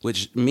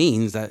 which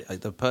means that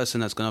the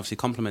person that's going to obviously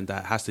complement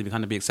that has to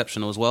be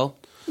exceptional as well.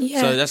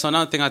 Yeah. So that's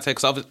another thing I take,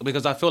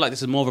 because I feel like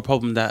this is more of a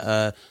problem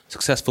that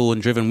successful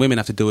and driven women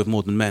have to deal with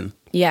more than men.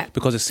 Yeah,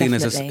 because it's seen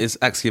definitely. as it's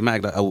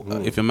axiomatic that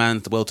if your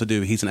man's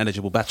well-to-do, he's an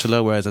eligible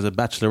bachelor, whereas as a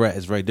bachelorette,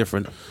 it's very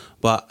different.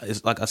 But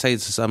it's like I say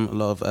to a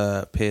lot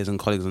of peers and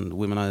colleagues and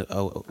women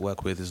I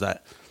work with, is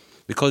that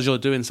because you're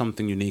doing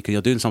something unique and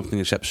you're doing something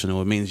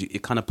exceptional, it means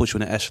it kind of puts you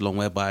in an echelon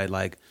whereby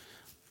like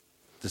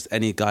just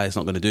any guy is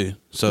not going to do.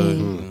 So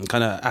you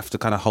kind of have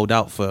to hold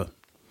out for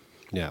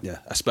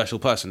a special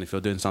person if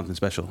you're doing something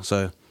special.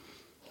 So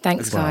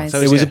thanks, guys.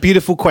 So it was a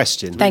beautiful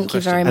question. Thank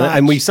you very much.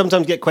 And we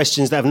sometimes get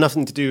questions that have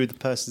nothing to do with the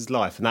person's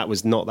life, and that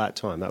was not that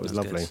time. That was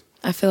lovely. Good.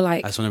 I feel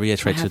like I just want to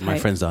reiterate to my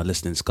hope. friends that are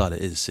listening, Scarlett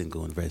is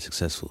single and very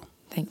successful.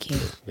 Thank you.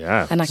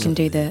 Yeah. And I can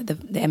do the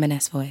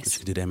M&S She voice.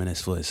 can do the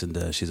M&S voice,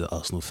 and she's an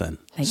Arsenal fan.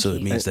 Thank so you.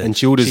 it means that And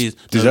she orders she's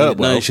dessert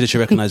well. No, she should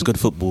recognise good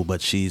football,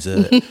 but she's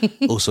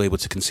also able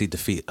to concede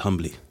defeat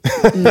humbly.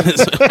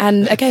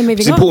 And okay, moving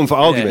It's on. important for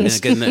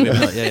arguments.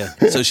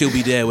 So she'll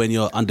be there when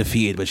you're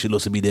undefeated, but she'll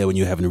also be there when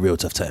you're having a real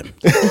tough time.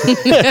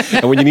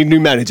 And when you need a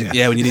new manager.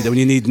 Yeah, when you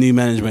need new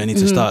management, you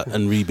need to start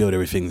and rebuild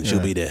everything. She'll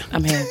be there.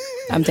 I'm here.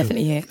 I'm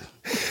definitely here.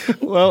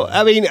 Well,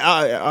 I mean,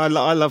 I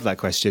love that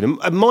question.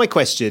 And my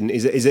question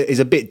is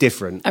a bit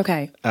different.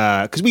 Okay.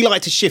 Because we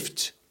like to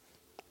shift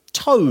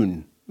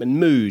tone and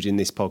mood in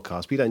this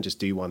podcast. We don't just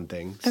do one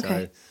thing. Okay.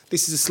 So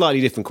this is a slightly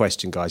different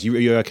question, guys.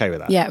 You're okay with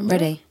that? Yeah,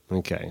 ready.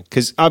 Okay.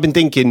 Because I've been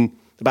thinking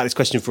about this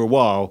question for a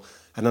while,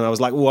 and then I was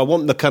like, I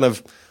want the kind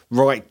of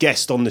right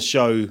guest on the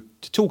show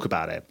to talk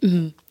about it.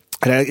 And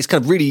it's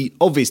kind of really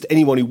obvious to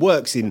anyone who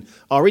works in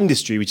our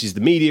industry, which is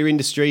the media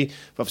industry,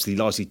 obviously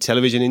largely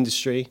television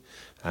industry,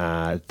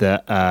 that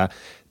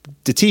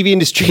the TV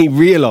industry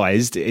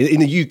realised, in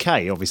the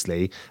UK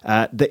obviously,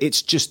 that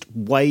it's just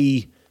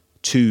way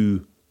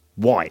too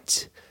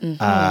white.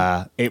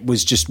 It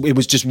was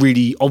just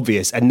really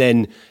obvious. And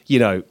then,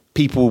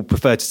 people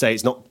prefer to say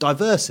it's not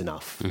diverse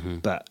enough.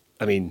 But,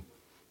 I mean...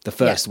 The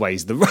first way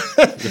is the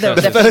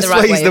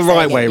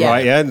right way,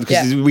 right? Yeah,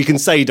 because we can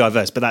say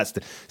diverse, but that's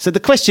so. The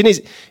question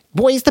is,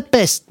 what is the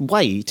best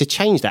way to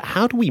change that?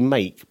 How do we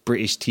make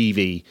British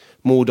TV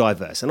more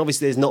diverse? And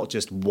obviously, there's not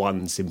just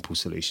one simple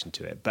solution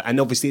to it. And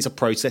obviously, it's a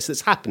process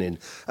that's happening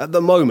at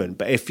the moment.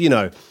 But if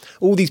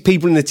all these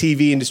people in the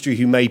TV industry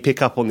who may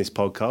pick up on this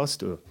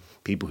podcast, or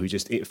people who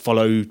just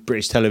follow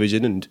British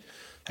television and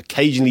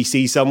occasionally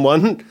see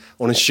someone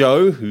on a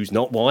show who's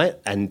not white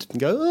and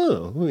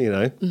go,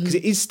 because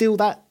it is still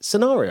that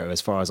scenario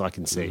as far as I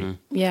can see.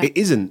 Yeah. It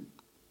isn't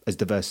as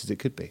diverse as it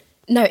could be.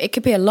 No, it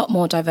could be a lot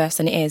more diverse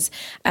than it is.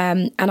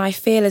 And I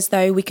feel as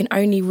though we can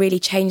only really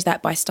change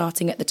that by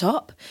starting at the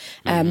top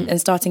and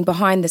starting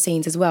behind the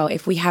scenes as well.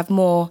 If we have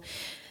more...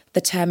 the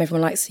term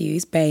everyone likes to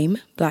use, BAME,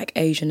 Black,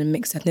 Asian and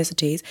mixed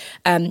ethnicities,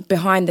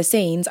 behind the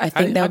scenes, I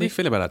think How do you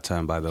feel about that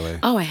term, by the way?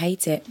 Oh, I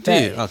hate it. Do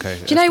you? Okay.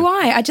 Do you know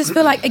why? I just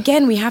feel like,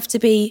 again, we have to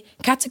be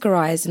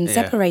categorised and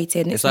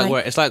separated. And it's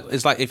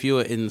like if you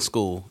were in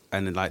school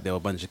and then, like, there were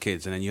a bunch of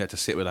kids and then you had to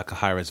sit with like a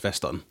high-res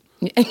vest on.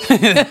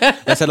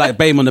 That said like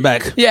BAME on the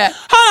back. Yeah.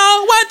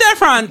 Hello, we're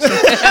different.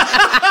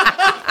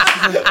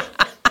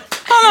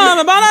 Hello,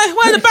 everybody.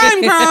 Where's the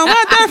BAME crowd?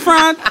 We're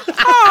different.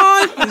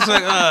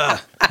 Hi.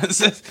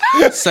 It's like,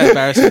 it's so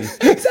embarrassing.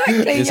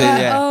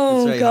 Exactly.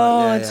 Oh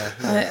God.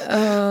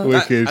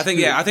 Wicked.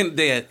 I think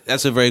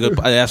that's a very good.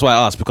 That's why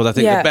I asked, because I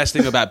think the best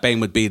thing about BAME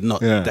would be not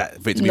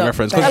that for it to be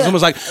referenced, because it's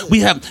almost like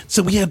we have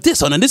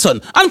this one and this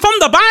one. I'm from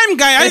the BAME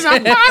guys.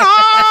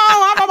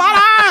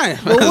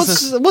 Well,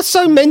 what's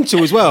so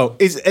mental as well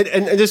is,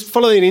 and just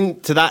following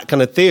into that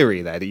kind of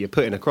theory there that you're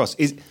putting across,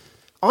 is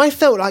I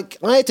felt like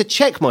I had to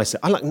check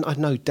myself. I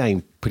know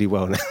Dane pretty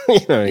well now.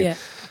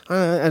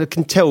 I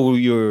can tell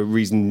you're a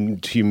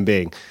reasoned human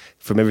being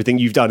from everything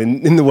you've done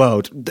in the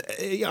world.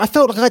 I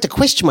felt like I had to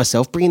question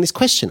myself bringing this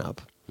question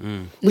up,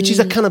 which is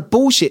a kind of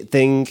bullshit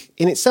thing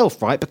in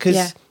itself, right?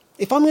 Because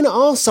if I'm going to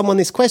ask someone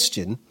this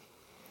question,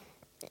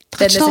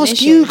 I just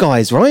ask you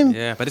guys, right?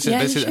 Yeah, but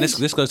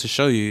this goes to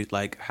show you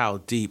like how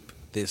deep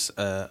this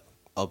the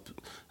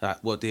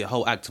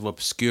whole act of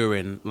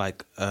obscuring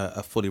like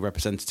a fully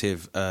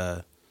representative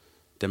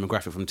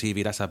demographic from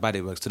TV. That's how bad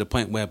it works, to the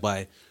point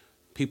whereby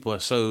people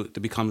they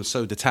become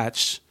so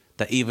detached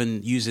that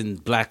even using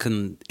black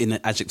and in an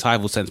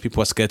adjectival sense,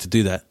 people are scared to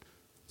do that,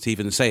 to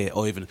even say it,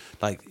 or even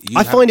like.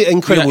 I find it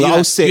incredible.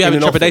 I'll sit in an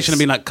office. Trepidation and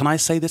be like, "Can I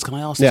say this? Can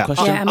I ask this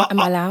question?" Yeah, am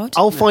I allowed?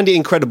 I'll find it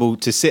incredible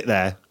to sit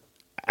there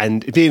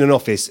and be in an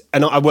office,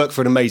 and I work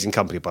for an amazing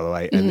company, by the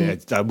way,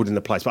 and I wouldn't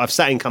apply, but I've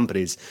sat in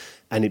companies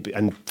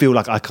and feel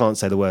like I can't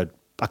say the word.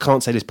 I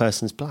can't say this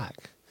person's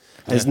black.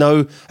 There's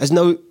no.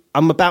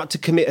 I'm about to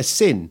commit a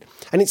sin,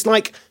 and it's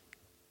like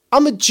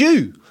I'm a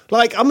Jew.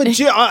 Like, I'm a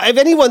Jew. If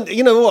anyone,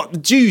 you know what, the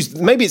Jews,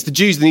 maybe it's the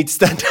Jews that need to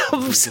stand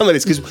up for some of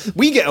this, because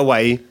we get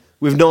away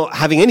with not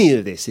having any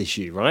of this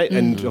issue, right?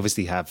 And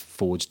obviously have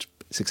forged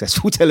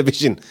successful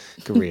television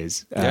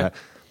careers.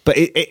 But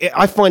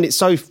I find it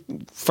so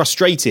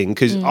frustrating,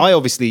 because I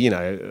obviously,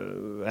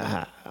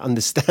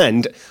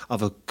 understand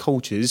other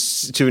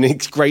cultures to a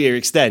greater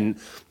extent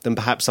than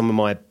perhaps some of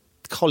my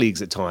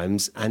colleagues at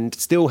times, and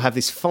still have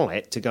this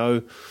fight to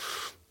go,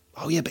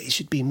 oh yeah, but it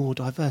should be more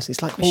diverse.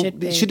 It's like, well,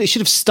 it should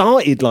have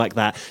started like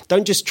that.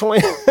 Don't just try.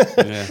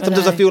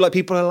 Sometimes I feel like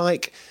people are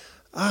like,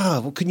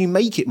 well, can you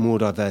make it more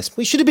diverse?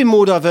 Well, it should have been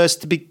more diverse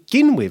to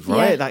begin with,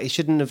 right? Like, it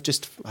shouldn't have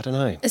just, I don't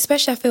know.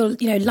 Especially, I feel,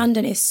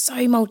 London is so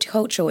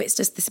multicultural. It's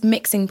just this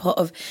mixing pot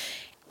of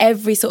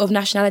every sort of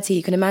nationality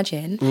you can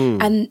imagine,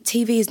 and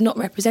TV is not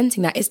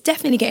representing that. It's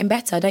definitely getting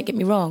better, don't get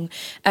me wrong,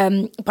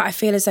 but I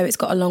feel as though it's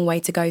got a long way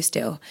to go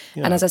still.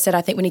 And as I said,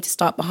 I think we need to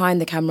start behind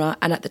the camera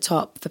and at the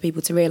top for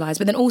people to realise.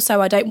 But then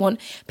also, I don't want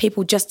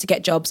people just to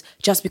get jobs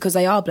just because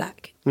they are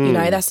black.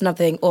 That's another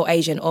thing, or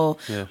Asian, or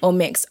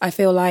mixed. I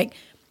feel like,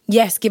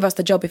 yes, give us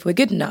the job if we're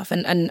good enough.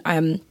 And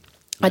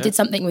I did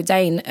something with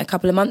Dane a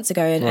couple of months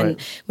ago, and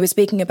we were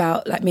speaking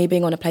about like me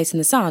being on A Place in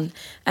the Sun,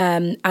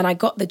 and I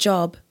got the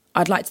job.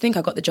 I'd like to think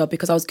I got the job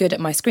because I was good at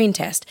my screen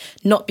test,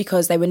 not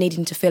because they were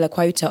needing to fill a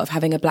quota of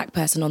having a black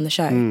person on the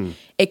show.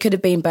 It could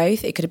have been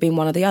both. It could have been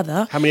one or the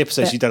other. How many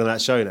episodes have you done of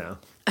that show now?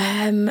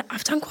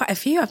 I've done quite a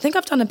few. I think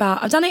I've done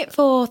it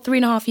for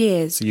 3.5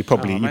 years. So you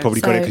probably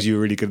got it because you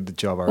were really good at the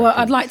job. Well,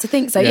 I'd like to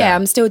think so. Yeah,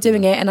 I'm still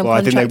doing it, and I'm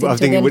contracted to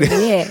the end of the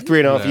year.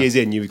 3.5 years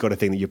in, you've got to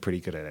think that you're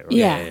pretty good at it,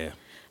 right?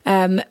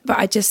 Yeah. But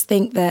I just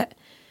think that,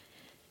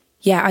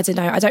 I don't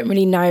know. I don't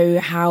really know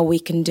how we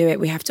can do it.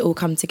 We have to all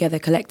come together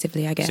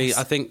collectively, I guess. See,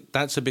 I think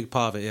that's a big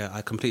part of it,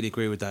 I completely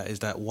agree with that, is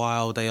that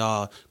while they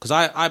are... Because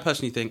I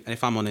personally think, and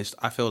if I'm honest,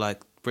 I feel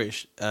like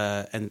British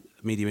and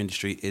media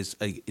industry is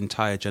an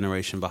entire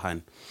generation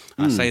behind.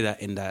 I say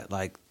that in that,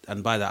 like,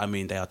 and by that I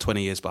mean they are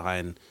 20 years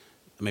behind.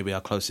 Maybe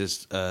our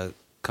closest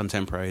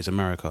contemporary is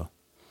America.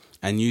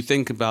 And you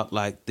think about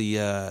like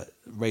the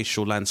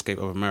racial landscape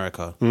of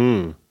America,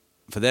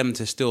 for them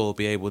to still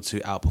be able to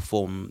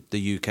outperform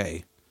the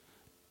UK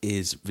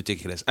is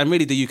ridiculous. And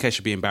really the UK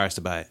should be embarrassed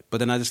about it. But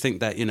then I just think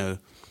that, you know,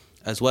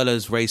 as well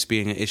as race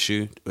being an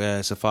issue,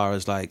 so far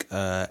as like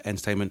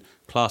entertainment,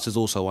 class is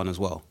also one as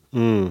well.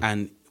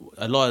 And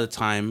a lot of the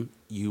time,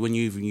 when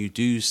you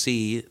do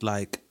see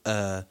like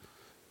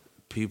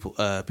people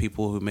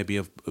who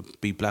maybe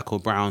be black or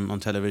brown on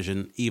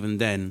television, even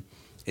then,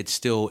 it's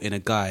still in a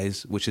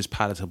guise which is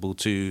palatable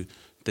to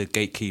the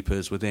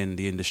gatekeepers within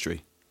the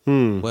industry.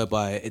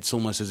 Whereby it's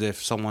almost as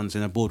if someone's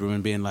in a boardroom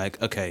and being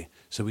like, okay,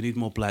 so we need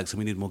more blacks and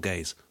we need more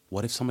gays.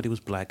 What if somebody was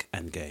black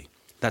and gay?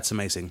 That's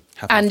amazing.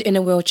 And in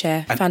a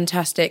wheelchair.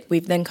 Fantastic.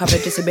 We've then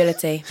covered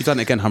disability. You've done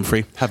it again,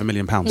 Humphrey. Have £1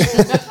 million.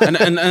 and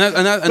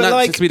that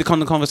like, seems to be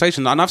the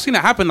conversation. And I've seen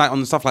it happen like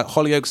on stuff like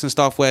Hollyoaks and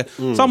stuff where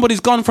somebody's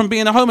gone from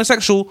being a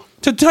homosexual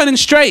to turning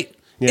straight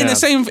in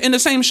the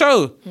same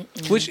show,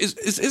 which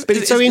is but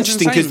it's so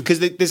interesting because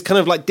there's kind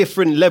of like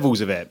different levels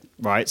of it,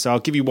 right? So I'll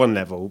give you one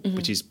level,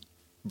 which is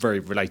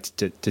very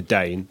related to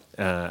Dane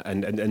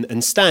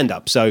and stand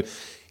up. So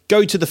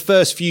go to the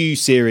first few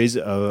series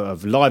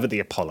of Live at the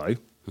Apollo.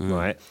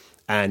 Right,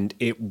 and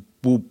it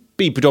will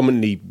be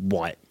predominantly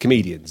white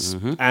comedians,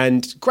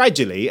 and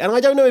gradually, and I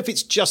don't know if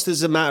it's just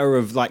as a matter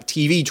of like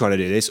TV trying to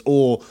do this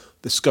or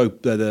the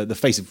scope, the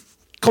face of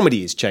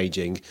comedy is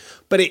changing,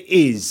 but it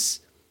is,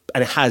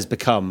 and it has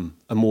become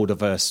a more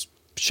diverse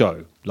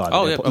show. Live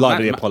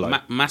at the Apollo,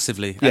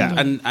 massively, yeah,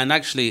 and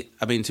actually,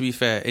 I mean, to be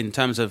fair, in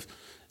terms of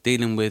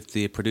dealing with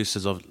the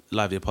producers of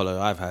Live at the Apollo,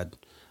 I've had.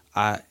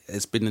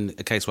 It's been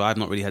a case where I've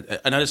not really had,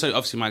 and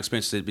obviously my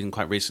experience has been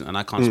quite recent, and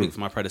I can't speak for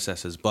my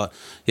predecessors. But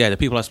yeah, the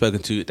people I've spoken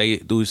to, they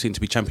do seem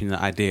to be championing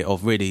the idea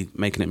of really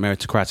making it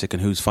meritocratic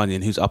and who's funny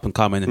and who's up and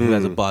coming and who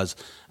has a buzz,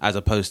 as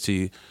opposed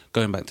to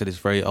going back to this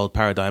very old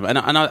paradigm. And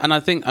I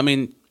think, I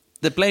mean,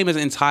 the blame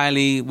isn't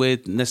entirely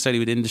necessarily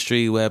with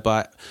industry,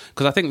 whereby,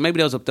 because I think maybe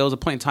there was a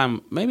point in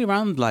time, maybe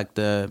around like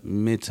the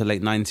mid to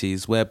late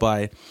 90s,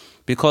 whereby,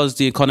 because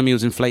the economy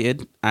was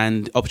inflated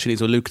and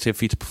opportunities were lucrative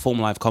for you to perform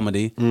live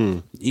comedy,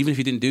 even if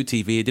you didn't do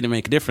TV, it didn't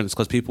make a difference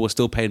because people were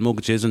still paying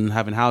mortgages and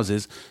having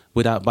houses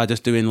by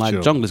just doing like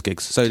jonglers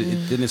gigs. So it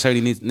didn't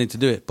necessarily need to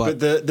do it. But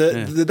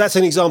that's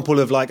an example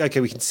of like, okay,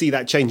 we can see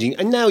that changing.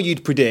 And now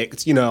you'd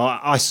predict, you know,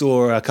 I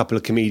saw a couple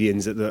of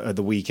comedians at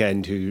the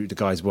weekend who the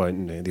guys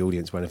the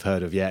audience won't have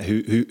heard of yet,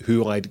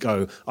 who I'd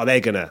go,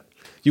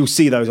 you'll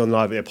see those on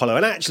Live at the Apollo.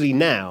 And actually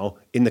now,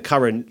 in the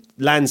current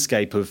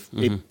landscape of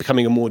it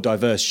becoming a more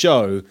diverse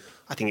show,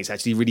 I think it's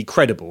actually really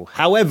credible.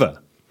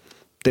 However,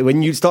 that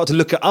when you start to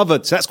look at so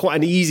that's quite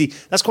an easy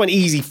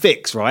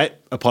fix, right?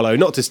 Apollo,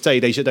 not to say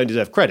they don't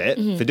deserve credit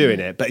for doing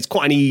it, but it's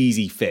quite an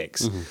easy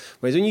fix.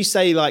 Whereas when you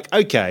say like,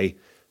 okay,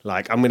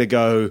 like I'm going to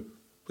go,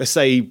 let's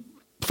say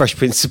Fresh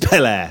Prince of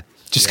Bel-Air,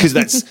 just because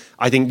that's,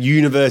 I think,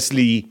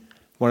 universally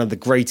one of the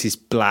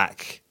greatest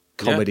black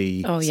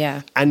comedy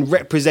and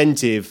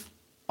representative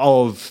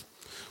of.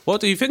 What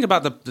do you think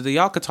about the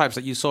archetypes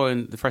that you saw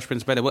in the Fresh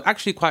Prince of Bel-Air? Were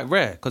actually quite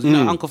rare because you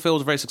know Uncle Phil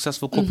was a very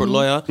successful corporate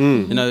lawyer.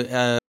 You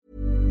know,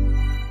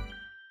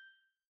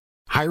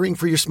 Hiring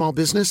for your small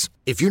business?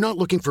 If you're not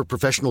looking for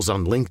professionals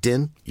on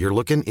LinkedIn, you're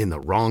looking in the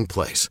wrong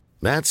place.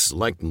 That's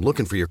like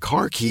looking for your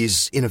car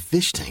keys in a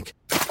fish tank.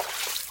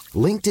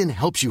 LinkedIn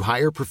helps you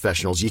hire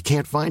professionals you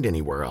can't find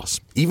anywhere else,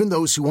 even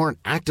those who aren't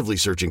actively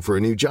searching for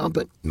a new job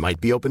but might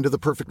be open to the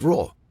perfect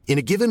role. In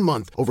a given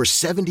month, over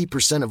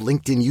 70% of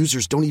LinkedIn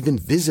users don't even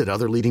visit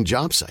other leading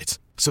job sites.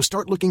 So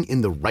start looking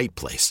in the right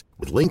place.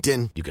 With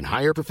LinkedIn, you can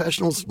hire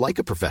professionals like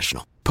a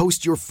professional.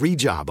 Post your free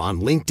job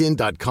on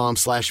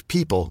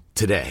linkedin.com/people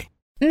today.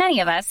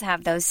 Many of us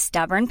have those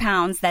stubborn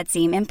pounds that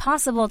seem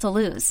impossible to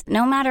lose,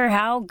 no matter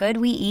how good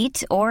we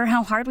eat or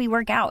how hard we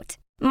work out.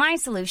 My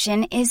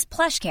solution is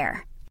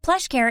PlushCare.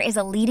 PlushCare is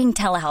a leading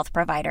telehealth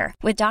provider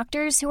with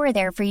doctors who are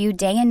there for you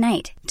day and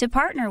night to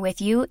partner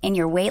with you in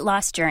your weight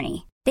loss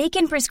journey. They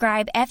can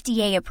prescribe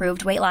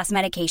FDA-approved weight loss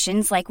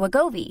medications like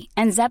Wegovy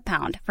and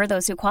Zepbound for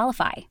those who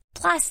qualify.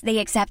 Plus, they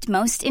accept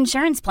most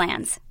insurance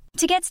plans.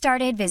 To get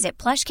started, visit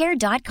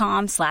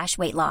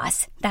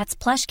plushcare.com/weightloss. That's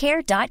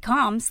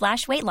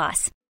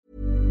plushcare.com/weightloss.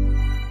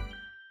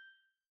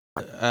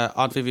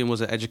 Aunt Vivian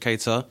was an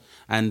educator,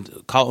 and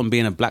Carlton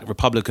being a black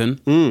Republican,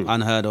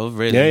 unheard of,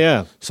 really.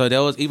 Yeah. So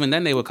there was, even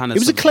then they were kind of.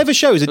 It was a clever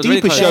show. It was a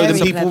deeper show than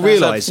people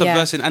realise.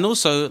 Subversing, and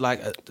also like.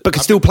 But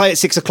could still play at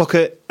 6 o'clock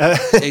at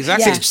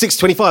exactly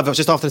 6:25. That was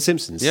just after The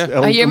Simpsons. Yeah,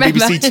 on you remember?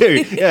 BBC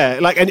Two. Yeah,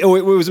 like, and it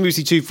was on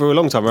BBC Two for a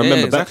long time. I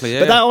remember. Exactly,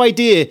 but that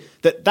idea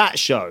that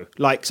show,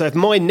 like, so if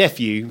my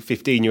nephew,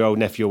 15-year-old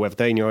nephew or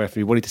whatever, 13-year-old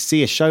nephew, wanted to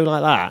see a show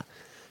like that,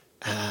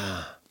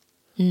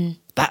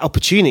 that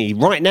opportunity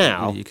right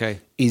now UK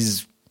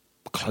is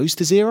close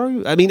to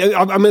zero. I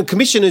mean,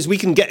 commissioners, we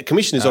can get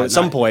commissioners on at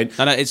some point.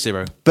 No, it's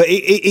zero. But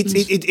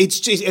it's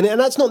just, and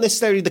that's not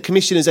necessarily the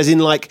commissioners, as in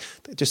like,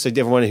 just so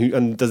everyone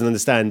who doesn't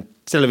understand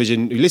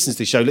television, who listens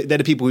to the show, they're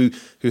the people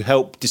who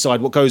help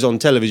decide what goes on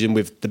television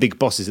with the big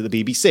bosses at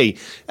the BBC.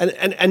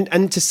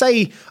 And to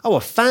say,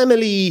 a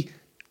family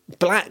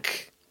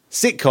black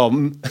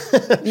sitcom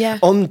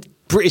on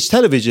British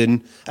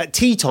television at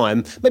tea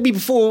time, maybe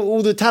before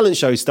all the talent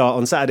shows start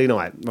on Saturday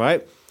night,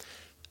 right?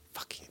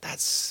 Fucking,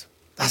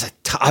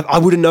 I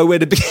wouldn't know where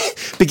to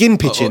begin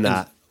pitching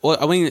that. Well,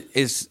 I mean,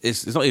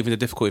 it's not even the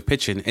difficulty of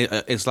pitching.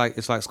 It's like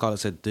Scarlett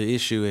said. The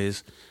issue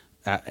is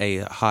at a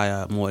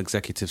higher, more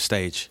executive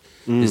stage.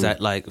 Is that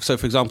like, so?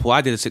 For example,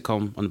 I did a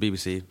sitcom on the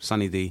BBC,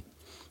 Sunny D,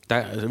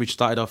 which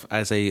started off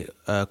as a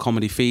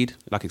comedy feed,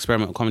 like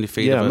experimental comedy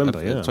feed. Yeah, I of remember.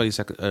 a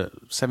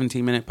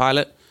 17-minute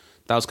pilot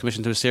that was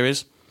commissioned to a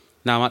series.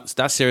 Now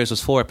that series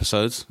was 4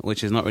 episodes,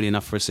 which is not really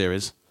enough for a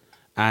series,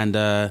 and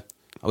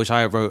which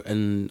I wrote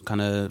and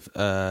kind of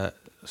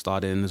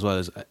starred in, as well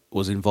as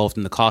was involved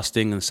in the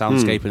casting and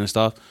soundscaping and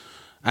stuff.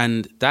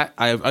 And that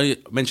I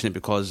only mention it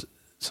because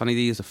Sunny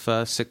D is the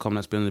first sitcom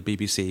that's been on the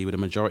BBC with a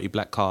majority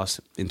black cast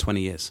in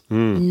 20 years.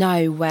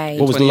 No way.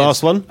 What was the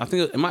last one? I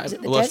think it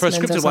might. Well, for a Desmonds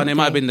scripted or one, it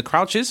might have something? been The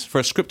Crouches for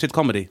a scripted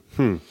comedy.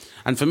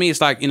 And for me, it's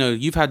like,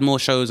 you've had more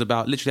shows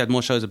about, literally had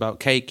more shows about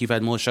cake. You've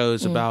had more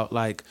shows about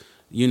like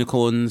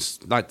unicorns,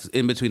 like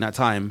in between that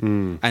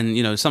time.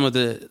 And some of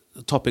the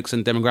topics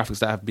and demographics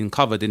that have been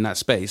covered in that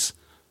space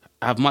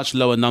have much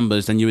lower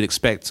numbers than you would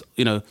expect.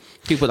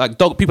 People like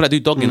people that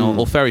do dogging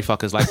or fairy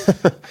fuckers. Like,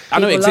 I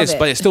know it People love exists, it.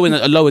 but it's still in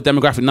a lower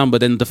demographic number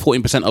than the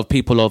 14% of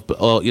people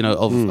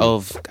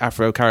of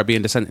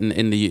Afro-Caribbean descent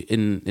in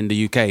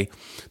the UK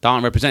that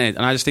aren't represented.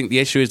 And I just think the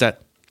issue is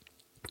that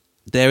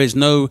there is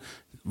no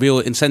real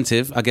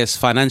incentive, I guess,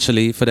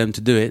 financially for them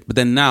to do it. But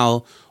then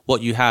now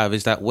what you have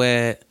is that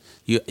where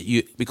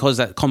you because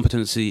that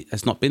competency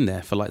has not been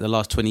there for like the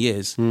last 20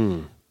 years.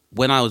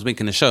 When I was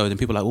making the show, then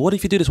people were like, well, what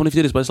if you do this? What if you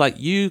do this? But it's like,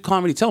 you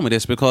can't really tell me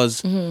this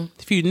because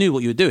if you knew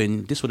what you were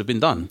doing, this would have been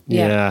done.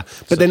 Yeah.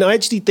 But then I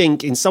actually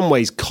think in some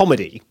ways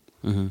comedy,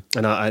 and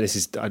this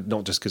is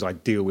not just because I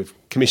deal with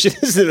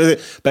commissioners,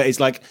 but it's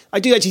like, I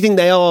do actually think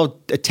they are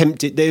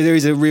attempted, there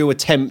is a real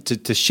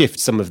attempt to shift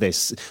some of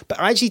this. But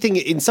I actually think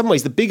in some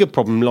ways the bigger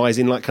problem lies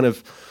in like kind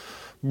of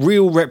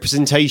real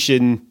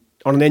representation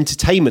on an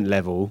entertainment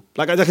level.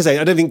 Like I say,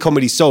 I don't think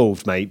comedy's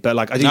solved, mate, but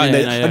like I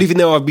don't even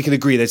know we can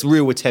agree there's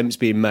real attempts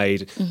being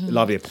made.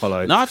 Love the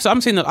Apollo. No,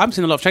 I'm seeing a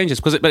lot of changes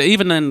but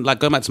even then, like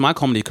going back to my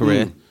comedy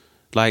career,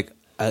 like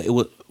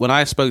when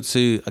I spoke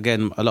to,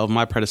 again, a lot of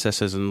my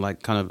predecessors and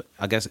like kind of,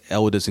 I guess,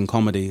 elders in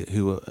comedy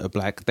who were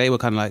black, they were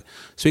kind of like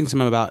speaking to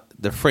them about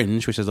the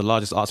Fringe, which is the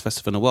largest arts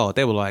festival in the world.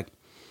 They were like,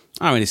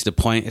 I don't really see the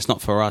point. It's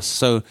not for us.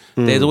 So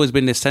there's always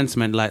been this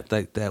sentiment like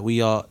that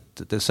we are,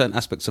 there's certain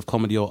aspects of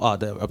comedy or art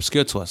that are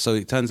obscure to us. So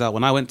it turns out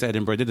when I went to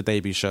Edinburgh, did a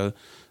debut show,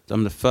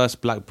 I'm the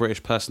first black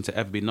British person to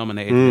ever be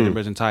nominated in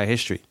Edinburgh's entire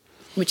history.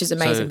 Which is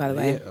amazing, by the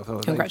way.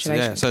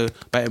 Congratulations. Yeah,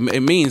 but it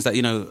means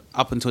that,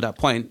 up until that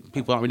point,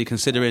 people aren't really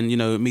considering,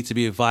 me to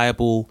be a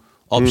viable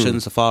option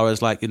so far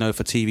as like,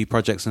 for TV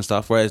projects and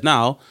stuff. Whereas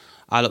now,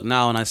 I look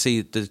now and I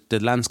see the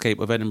landscape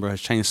of Edinburgh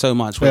has changed so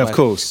much. Yeah, of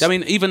course. I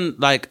mean, even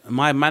like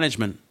my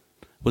management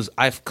was,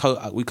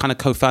 we kind of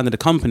co-founded a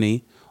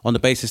company on the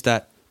basis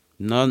that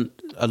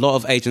a lot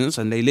of agents,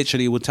 and they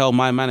literally would tell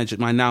my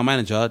now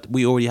manager,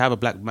 we already have a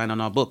black man on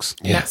our books.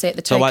 Yeah. That's it.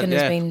 The token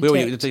has been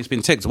ticked. It's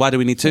been ticked. Why do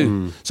we need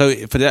two? So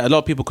for that, a lot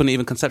of people couldn't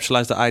even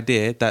conceptualize the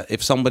idea that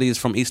if somebody is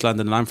from East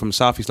London and I'm from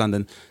South East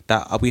London,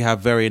 that we have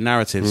varying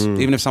narratives.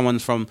 Even if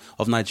someone's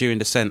of Nigerian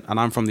descent and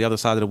I'm from the other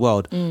side of the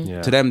world,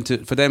 for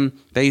them,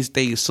 they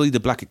see the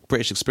black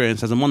British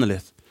experience as a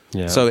monolith.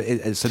 Yeah. So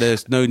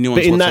there's no nuance.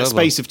 But in whatsoever. that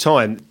space of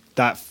time,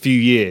 that few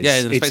years,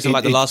 in the space of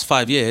like the last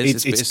 5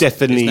 years, it's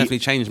definitely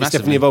changed massively. It's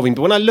definitely evolving.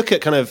 But when I look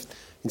at kind of,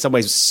 in some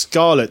ways,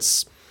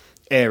 Scarlett's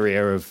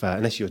area of,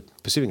 unless you're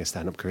pursuing a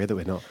stand-up career that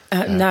we're not.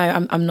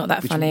 No, I'm not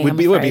that funny. Would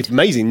be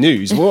amazing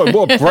news. What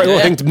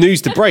a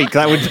news to break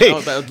that would be.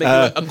 That would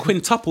make a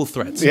quintuple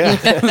threat. Yeah,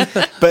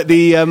 but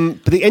the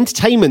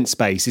entertainment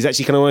space is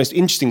actually kind of one of the most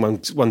interesting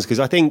ones because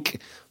I think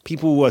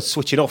people were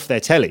switching off their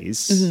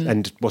tellies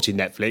and watching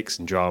Netflix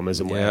and dramas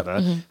and whatever.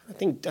 I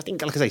think,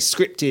 like I say,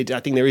 scripted.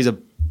 I think there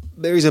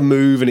is a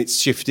move and it's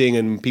shifting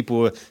and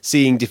people are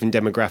seeing different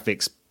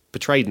demographics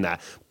portrayed in that.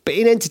 But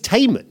in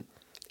entertainment,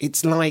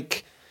 it's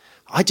like,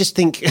 I just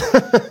think,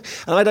 and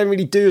I don't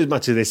really do as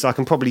much of this, so I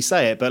can probably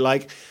say it, but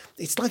like,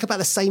 it's like about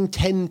the same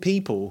 10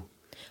 people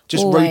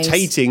just Always.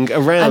 rotating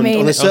around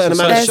on a certain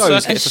amount of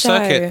shows. It's a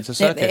circuit.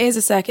 It is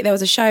a circuit. There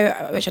was a show,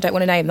 which I don't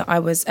want to name, that I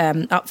was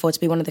up for to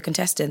be one of the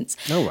contestants.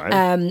 Oh, right.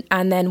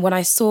 And then when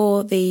I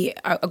saw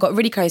I got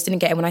really close, didn't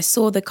get it. When I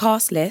saw the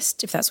cast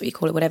list, if that's what you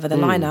call it, whatever, the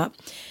lineup,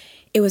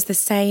 it was the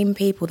same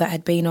people that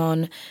had been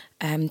on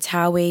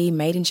Towie,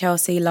 Made in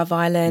Chelsea, Love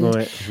Island.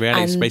 Right.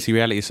 Basically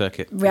reality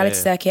circuit.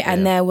 Circuit.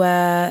 And there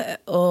were,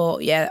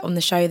 on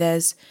the show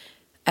there's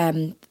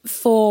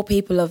 4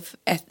 people of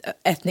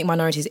ethnic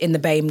minorities in the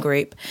BAME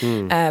group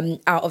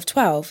out of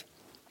 12.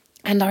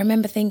 And I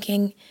remember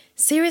thinking,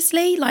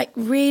 seriously, like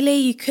really,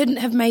 you couldn't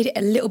have made it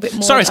a little bit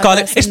more. Sorry,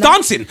 Scarlett, it's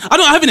dancing. I'm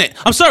not having it.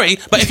 I'm sorry,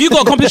 but if you've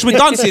got a competition with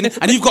dancing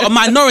and you've got a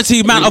minority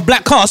amount of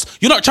black cast,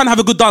 you're not trying to have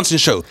a good dancing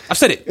show. I've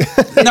said it.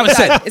 Now it's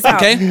said. It's out.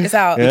 Okay, It's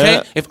out.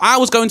 Okay, if I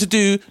was going to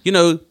do,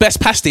 best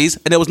pasties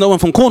and there was no one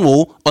from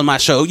Cornwall on my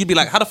show, you'd be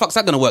like, how the fuck's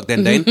that going to work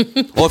then, Dane?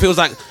 Or if it was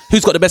like,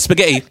 who's got the best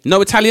spaghetti?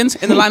 No Italians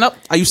in the lineup?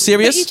 Are you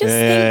serious? But you just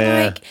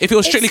think like, if it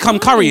was Strictly it's Come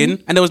fine.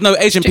 Currying and there was no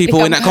Asian Strictly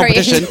people in Come that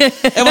competition,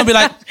 everyone would be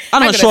like,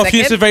 I'm Hang not on a sure if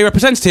this second. is very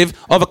representative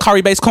of a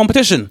curry-based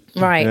competition.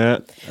 Right. Yeah.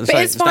 But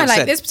Sorry, it's fine. that Like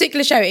said. this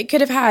particular show, it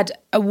could have had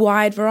a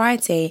wide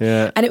variety.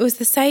 Yeah. And it was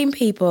the same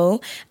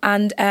people.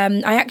 And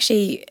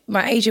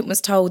my agent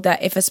was told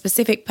that if a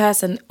specific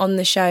person on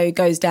the show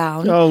goes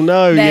down, Oh,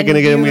 no, you're then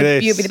gonna get me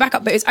this. You'll be the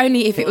backup. But it's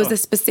only if it was a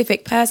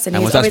specific person.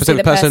 And who's was that obviously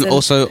specific the person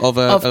also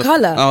of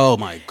colour? Oh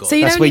my God. So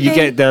you That's don't where you think-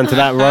 get down to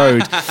that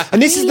road.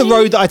 And this is the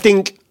road that I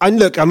think, and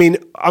look, I mean,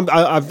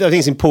 I think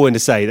it's important to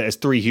say that as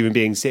three human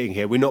beings sitting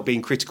here, we're not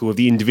being critical of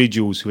the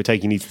individuals who are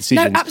taking these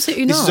decisions. No,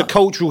 absolutely This is a not.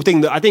 cultural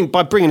thing that I think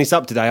by bringing this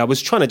up today, I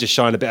was trying to just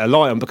shine a bit of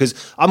light on because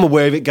I'm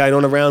aware of it going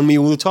on around me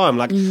all the time.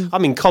 Like,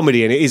 I'm in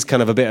comedy and it is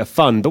kind of a bit of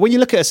fun. But when you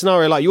look at a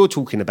scenario like you're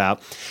talking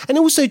about, and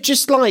also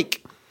just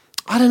like,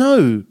 I don't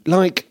know,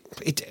 like,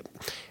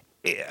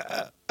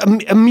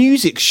 a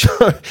music show,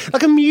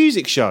 like a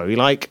music show.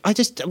 Like I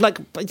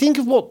think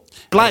of what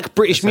black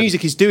British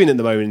music is doing at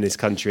the moment in this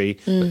country,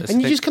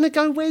 and you just kind of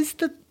go, "Where's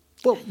the?"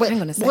 Hang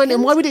on a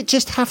second. Why would it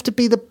just have to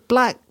be the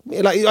black?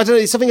 Like I don't know,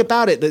 there's something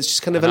about it that's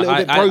just kind of a little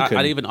bit broken.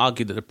 I'd even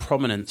argue that the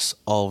prominence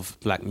of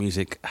black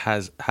music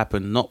has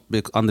happened not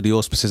under the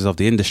auspices of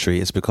the industry.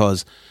 It's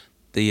because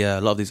a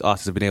lot of these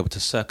artists have been able to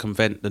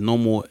circumvent the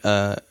normal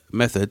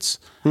methods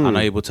and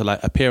are able to like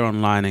appear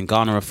online and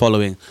garner a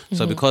following.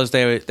 So because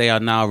they are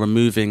now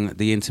removing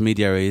the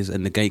intermediaries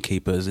and the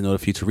gatekeepers in order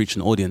for you to reach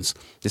an audience.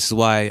 This is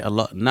why a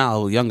lot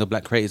now younger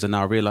black creators are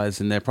now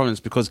realizing their prominence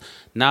because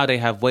now they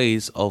have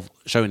ways of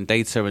showing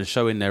data and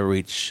showing their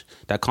reach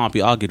that can't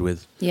be argued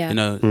with. Yeah.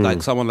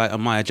 Like someone like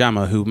Amaya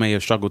Jama who may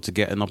have struggled to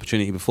get an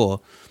opportunity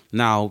before.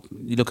 Now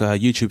you look at her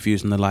YouTube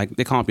views and they're like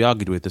they can't be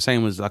argued with. The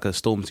same as like a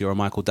Stormzy or a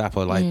Michael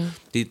Dapper. Like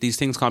these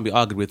things can't be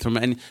argued with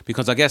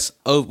because I guess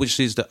which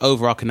is the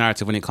overarching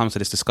narrative when it comes to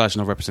this discussion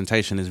of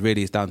representation is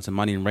really down to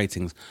money and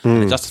ratings.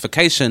 And the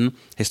justification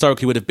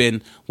historically would have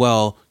been,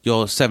 well,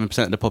 you're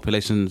 7% of the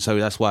population, so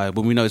that's why.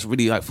 When we know it's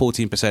really like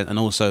 14%, and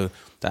also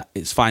that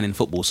it's fine in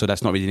football, so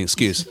that's not really an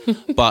excuse.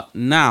 But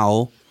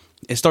now,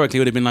 historically, it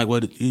would have been like,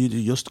 well,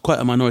 you're quite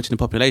a minority in the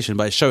population,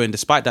 but it's showing,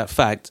 despite that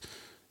fact,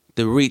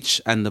 the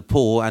reach and the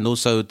poor, and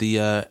also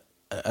the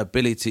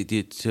ability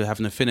to have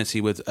an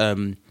affinity with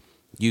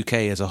UK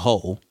as a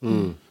whole,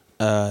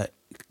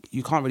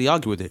 you can't really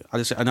argue with it. I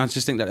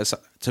just think that,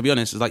 to be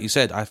honest, like you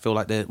said, I feel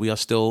like we are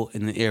still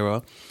in an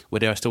era where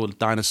there are still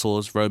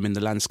dinosaurs roaming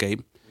the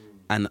landscape,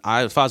 and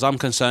as far as I'm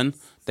concerned,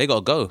 they got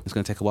to go. It's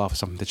going to take a while for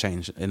something to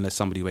change unless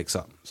somebody wakes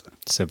up. So.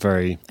 It's a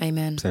very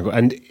Amen.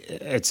 and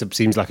it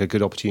seems like a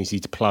good opportunity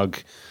to plug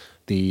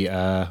the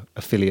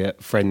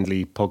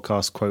affiliate-friendly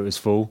podcast Quotas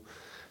Full.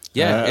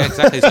 Yeah,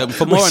 exactly. So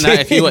for more on that,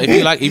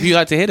 if you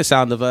like to hear the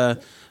sound of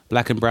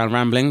Black and Brown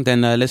Rambling,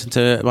 then listen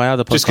to my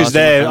other podcast. Just because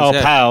they're our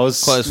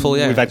pals, Quotas Full,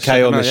 yeah. We've had Check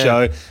Kay them on the out,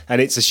 show, yeah.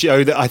 and it's a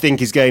show that I think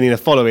is gaining a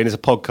following as a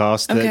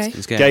podcast. Okay. That's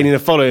It's gaining a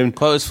following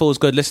Quotas Full is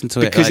good. Listen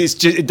to it because it's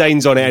just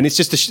Dane's on it, and it's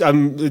just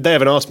they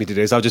haven't asked me to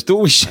do this. I just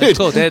thought we should.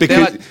 Cool. They're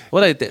because-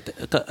 like,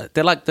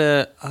 they're like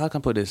how can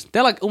I put this?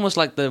 They're like almost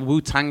like the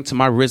Wu-Tang to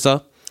my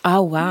RZA.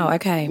 Oh wow.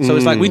 Okay. So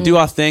it's like we do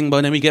our thing,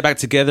 but then we get back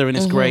together and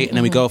it's great, and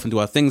then we go off and do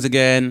our things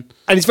again.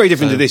 and it's very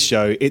different to this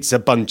show. It's a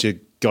bunch of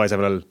guys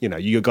having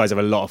you guys have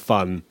a lot of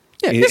fun.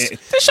 Yeah, this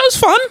show's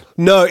fun.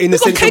 No, in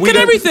the We've got sense that cake we and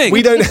don't, everything.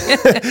 we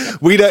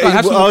don't, we don't.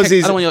 Have some Ours cake.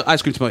 is I don't want your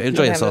ice cream tomorrow.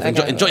 Enjoy yourself.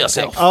 Okay. Enjoy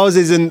yourself. ours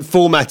isn't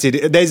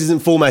formatted. Theirs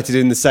isn't formatted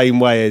in the same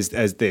way as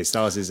this.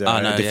 Ours is a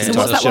no, different yeah. type So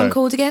what's of that one show.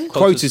 called again?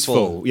 Quotas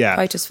Full, yeah.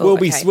 Quotas Full,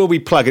 okay. We'll be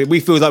plugging it.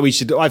 We feel like we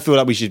should. I feel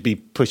like we should be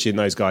pushing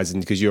those guys,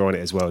 and because you're on it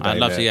as well. I'd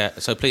Dave, love to, yeah.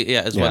 So please,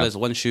 yeah, as well Yeah. as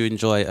once you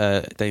enjoy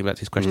Dane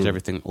Baptiste's questions,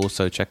 everything,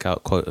 also check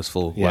out Quotas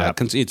Full. Yeah. Where I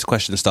continue to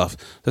question stuff.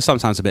 They're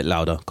sometimes a bit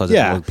louder because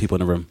Yeah. there's more people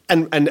in the room.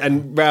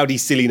 and rowdy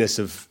silliness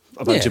of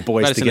a bunch of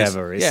boys listen,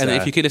 together. Yeah, and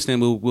if you keep listening,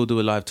 we'll do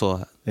a live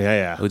tour.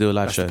 yeah, We'll do a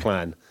live That's show. The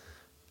plan.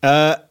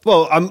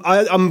 Well,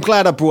 I'm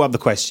glad I brought up the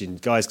question,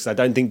 guys, because I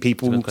don't think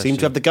people It's a seem good question.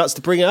 to have the guts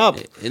to bring it up.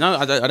 You know,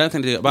 I don't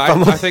think they do. But If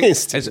I'm I think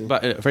honest.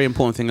 but a very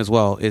important thing as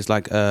well is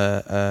like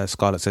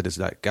Scarlett said, is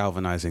like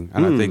galvanizing.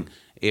 And I think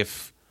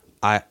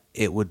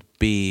it would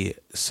be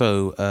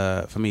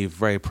so for me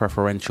very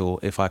preferential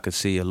if I could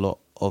see a lot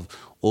of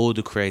all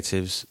the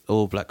creatives,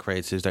 all black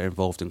creatives that are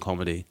involved in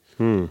comedy,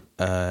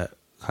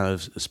 kind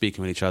of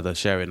speaking with each other,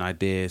 sharing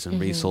ideas and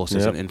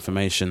resources and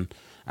information.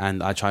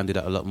 And I try and do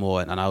that a lot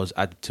more. And I was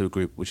added to a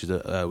group, which is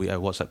we have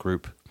a WhatsApp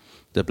group,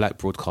 the Black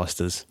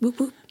Broadcasters. Whoop,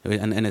 whoop.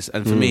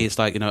 And for me, it's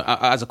like, you know,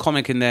 as a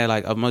comic in there,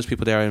 like most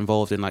people there are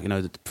involved in like, you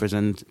know, the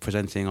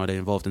presenting, or they're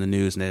involved in the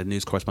news and their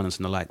news correspondence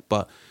and the like.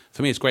 But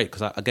for me, it's great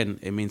because again,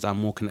 it means I'm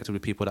more connected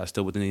with people that are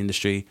still within the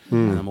industry,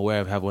 and I'm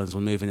aware of how everyone's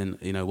moving and,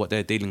 you know, what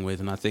they're dealing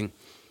with. And I think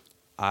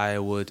I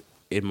would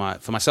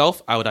for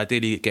myself, I would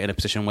ideally get in a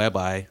position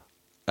whereby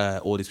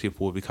all these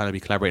people will be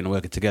collaborating and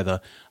working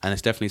together. And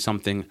it's definitely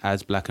something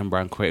as black and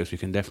brown creatives we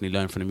can definitely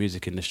learn from the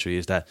music industry,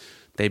 is that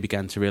they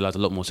began to realize a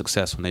lot more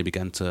success when they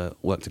began to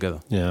work together.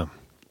 Yeah.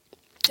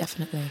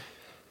 Definitely.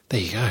 There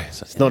you go.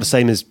 It's not the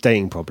same as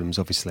dating problems,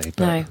 obviously.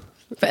 But No,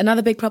 but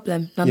another big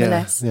problem,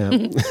 nonetheless. Yeah.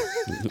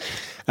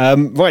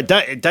 Right,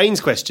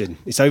 Dane's question.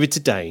 It's over to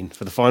Dane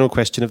for the final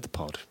question of the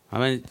pod. I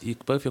mean,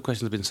 both your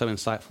questions have been so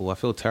insightful. I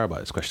feel terrible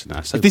about this question now.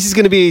 If this is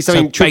going to be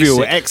something so trivial,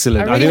 basic.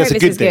 excellent. I really think hope that's a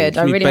this good is thing. good.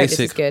 I really hope this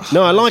is Basic. good.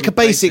 No, I like a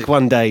basic Basic.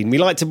 one, Dane. We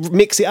like to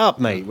mix it up,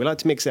 mate. We like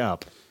to mix it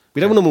up. We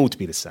don't want them all to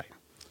be the same.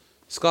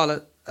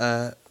 Scarlett,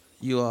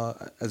 you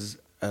are, as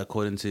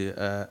according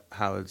to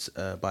Howard's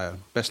bio,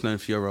 best known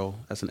for your role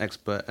as an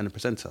expert and a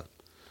presenter.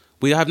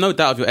 We have no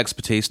doubt of your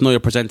expertise nor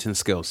your presenting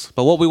skills.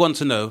 But what we want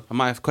to know, and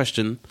my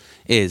question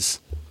is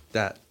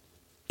that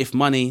if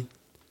money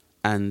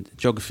and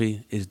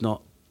geography is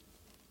not,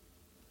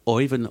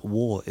 or even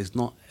war is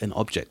not an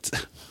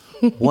object,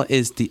 what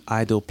is the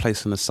ideal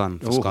place in the sun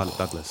for Scarlett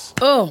Douglas?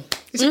 Oh,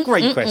 It's a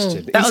great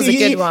question. That was a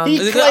good one. He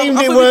Is it- claimed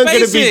I it thought weren't it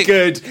going was to be basic.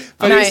 good,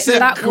 but No, it's a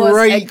that was a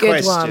great good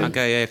question. one.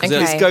 Okay, yeah, because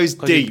Okay. This goes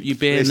deep. You've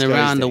been This goes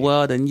around the deep.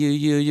 world and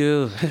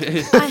you.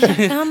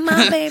 I found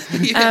my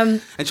baby.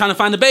 And trying to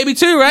find the baby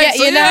too, right? Yeah,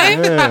 So, you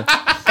know.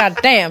 God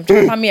damn,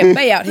 trying to find me a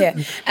bay out here.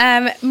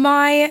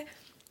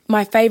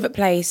 My favourite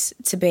place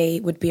to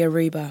be would be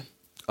Aruba.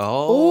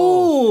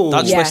 Oh,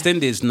 Dutch Yeah. West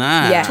Indies,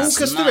 nice. Yes.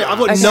 Talk us through it. I've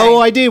got Okay.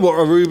 no idea what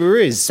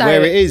Aruba is, So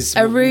where it is.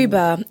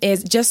 Aruba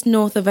is just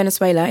north of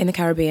Venezuela in the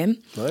Caribbean.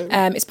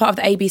 Right. It's part of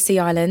the ABC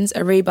Islands,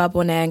 Aruba,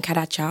 Bonaire and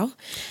Curaçao.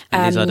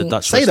 And these are the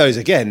Dutch Say West- those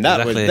again.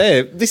 That was Exactly.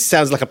 there. This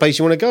sounds like a place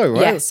you want to go,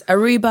 right? Yes,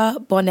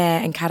 Aruba,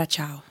 Bonaire and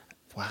Curaçao.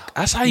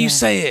 That's how you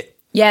say it.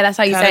 Yeah, that's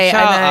how you say it. I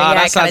know, yeah,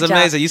 that sounds Curaçao.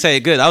 amazing. You say it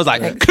good. I was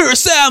like,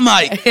 Curacao,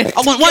 mate.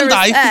 I want one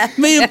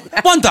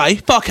day,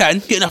 if I can,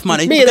 get enough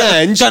money. Me and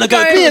Ange. Gonna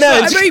go. Me and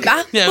Ange.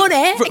 Aruba,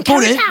 Bonaire and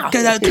Curaçao.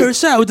 Get out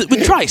Curacao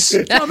with Trace.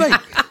 You know what I mean?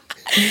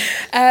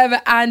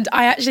 And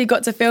I actually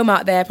got to film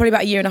out there probably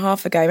about a year and a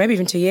half ago, maybe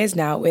even 2 years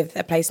now, with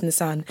A Place in the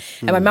Sun.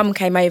 And my mum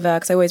came over,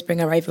 because I always bring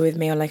her over with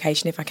me on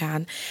location if I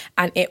can.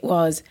 And it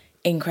was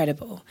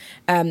incredible.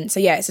 So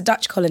yeah, it's a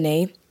Dutch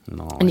colony.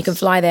 And you can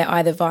fly there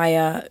either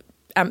via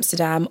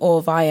Amsterdam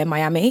or via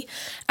Miami,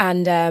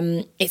 and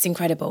it's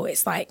incredible.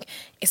 It's like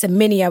it's a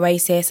mini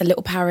oasis, a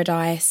little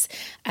paradise.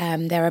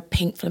 There are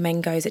pink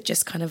flamingos that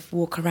just kind of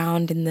walk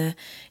around in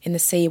the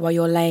sea while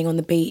you're laying on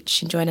the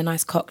beach enjoying a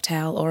nice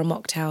cocktail or a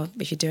mocktail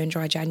if you're doing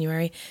dry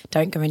January.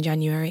 Don't go in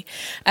January.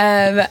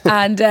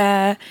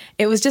 And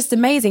it was just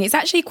amazing. It's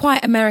actually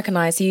quite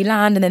Americanized. So you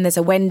land and then there's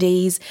a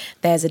Wendy's,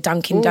 there's a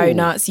Dunkin'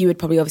 Donuts. You would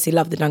probably obviously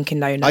love the Dunkin'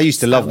 Donuts. I used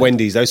to love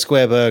Wendy's, those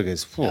square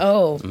burgers.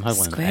 Oh, I had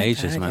one in square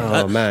ages, man.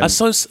 burger. Oh, man.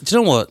 Do you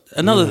know what?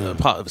 Another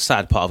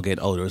sad part of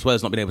getting older, as well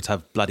as not being able to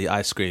have bloody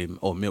ice cream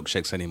or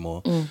milkshakes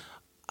anymore.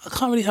 I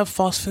can't really have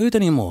fast food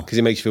anymore. Because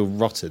it makes you feel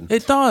rotten.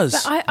 It does.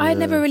 But I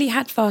never really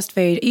had fast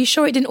food. Are you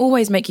sure it didn't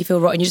always make you feel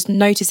rotten? You just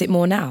notice it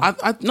more now?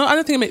 No, I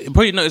don't think you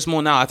probably notice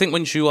more now. I think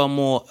once you are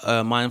more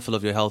mindful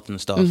of your health and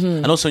stuff,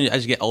 and also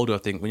as you get older, I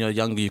think when you're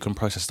younger, you can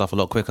process stuff a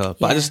lot quicker.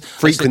 But I Yeah. just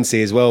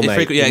Frequency as well,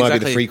 mate. Yeah, It might be exactly.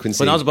 the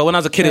frequency. When I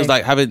was a kid, it was True.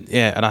 like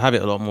and I have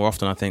it a lot more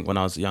often. I think when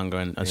I was younger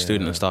and a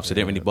student and stuff, so it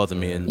didn't really bother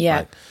me. And Yeah.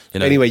 like, you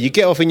know, Anyway, you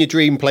get off in your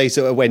dream place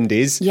at a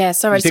Wendy's. Yeah,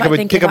 sorry, I You just pick like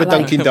thinking up a about,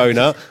 like- Dunkin'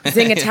 Donut.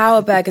 Zinger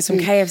Tower burgers from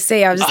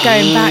KFC. I was just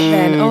going back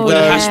then. Oh, With the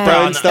yeah. hash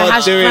brown. The Start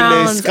hash doing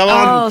browns. this. Come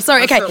on. Oh,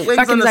 sorry. Okay, Wings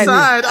back on in the zone.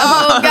 side.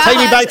 Oh, God. Take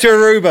me back to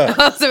Aruba.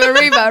 Oh, so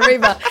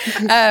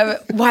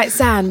Aruba. White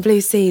sand,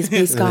 blue seas,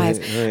 blue skies.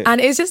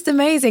 And it's just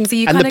amazing. So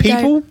you And kind the of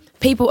people?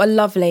 People are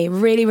lovely,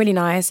 really, really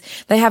nice.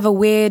 They have a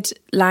weird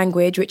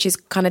language, which is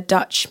kind of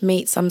Dutch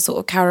meets some sort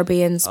of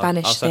Caribbean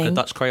Spanish also like thing. a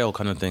Dutch Creole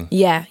kind of thing.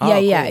 Yeah, Oh,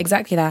 yeah, cool.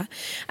 exactly that.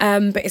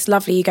 But it's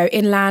lovely. You go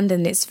inland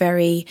and it's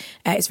very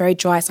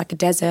dry. It's like a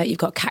desert. You've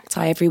got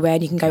cacti everywhere,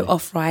 and you can go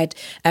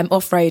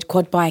off-road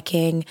quad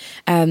biking.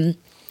 And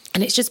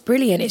it's just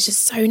brilliant. It's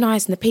just so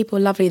nice, and the people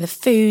are lovely. The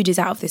food is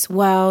out of this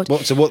world.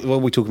 What are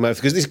we talking about?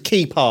 Because this is a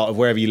key part of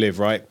wherever you live,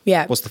 right?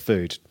 Yeah. What's the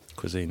food?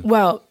 Cuisine.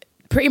 Well,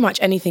 pretty much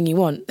anything you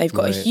want. They've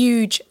got a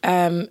huge,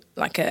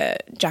 like a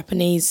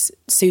Japanese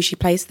sushi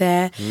place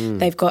there.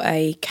 They've got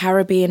a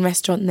Caribbean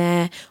restaurant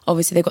there.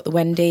 Obviously, they've got the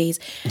Wendy's.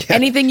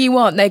 Anything you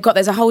want,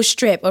 there's a whole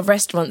strip of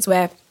restaurants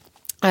where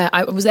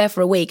I was there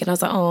for a week and I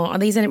was like, oh, are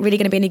these really going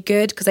to be any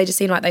good? Because they just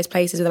seem like those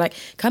places where they're like,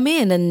 come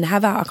in and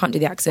have out. I can't do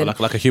the accent.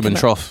 Like a human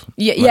trough.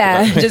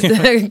 Yeah, just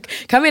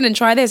come in and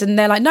try this. And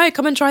they're like, no,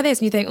 come and try this.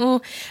 And you think, oh,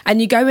 and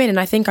you go in,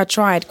 and I think I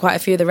tried quite a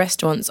few of the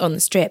restaurants on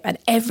the strip, and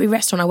every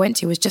restaurant I went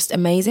to was just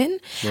amazing.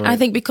 And I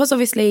think because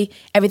obviously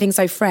everything's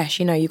so fresh,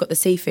 you've got the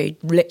seafood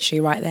literally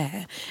right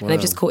there. And they've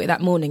just caught it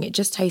that morning. It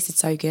just tasted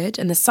so good.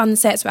 And the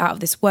sunsets were out of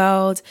this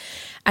world.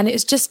 And it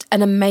was just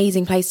an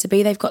amazing place to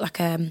be. They've got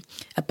like a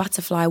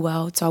butterfly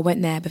world. So I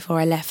went there before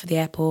I left for the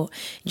airport,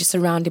 just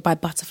surrounded by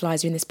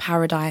butterflies. You're in this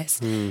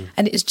paradise.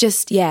 And it's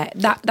just, that's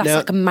Now,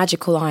 like a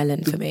magical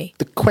island for me.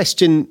 The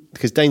question,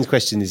 because Dane's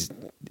question is,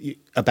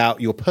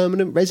 about your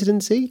permanent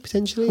residency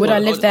potentially? Would I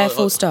live there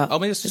full stop? I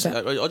mean, it's Is just,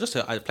 that- I'll just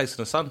say a place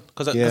in the sun.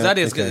 Because Yeah, that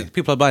is, okay.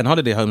 people are buying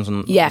holiday homes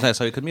and Yeah.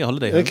 so it could be a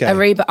holiday home. Okay.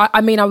 Aruba.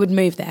 I mean, I would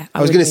move there.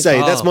 I was would going to move say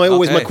there. that's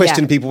always my okay.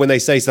 question. Yeah. People when they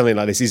say something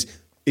like this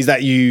is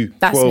that you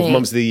That's 12 me.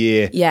 months of the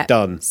year Yeah.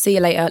 done? See you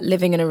later.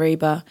 Living in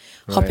Aruba.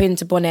 Hop Right.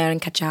 into Bonaire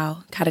and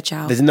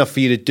Catachau. There's enough for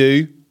you to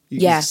do.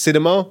 Yeah.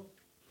 Cinema.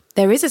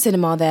 There is a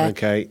cinema there.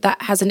 Okay.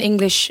 That has an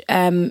English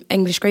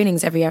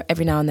screenings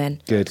every now and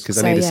then. Good, because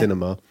So, I need a yeah.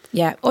 cinema.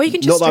 Yeah. Or you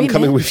can just Not that I'm stream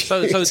coming it. with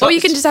you. So Or you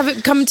can just have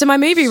it come to my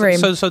movie room.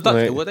 So Dutch,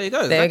 Right. well, there you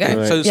go. There you go.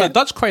 exactly. Right. So Yeah.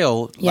 Dutch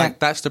Creole, Yeah. like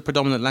that's the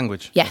predominant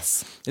language.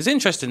 Yes. It's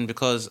interesting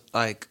because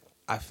like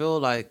I feel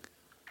like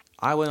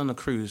I went on a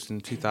cruise in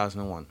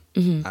 2001,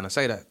 Mm-hmm. and I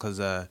say that because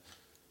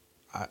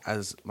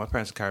as my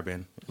parents are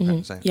Caribbean, same.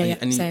 Mm-hmm. Yeah,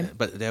 yeah, same.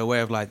 But they're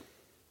aware of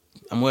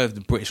I'm aware of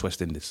the British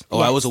West Indies.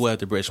 Or I Yes. was aware of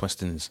the British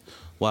West Indies.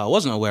 What I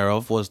wasn't aware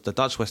of was the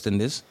Dutch West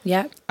Indies.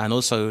 Yeah. And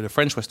also the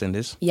French West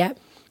Indies. Yeah.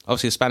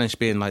 Obviously, Spanish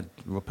being like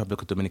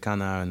Republica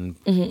Dominicana and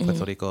Mm-hmm,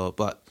 Puerto Rico.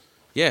 But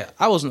yeah,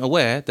 I wasn't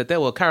aware that there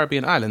were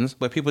Caribbean islands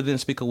where people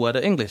didn't speak a word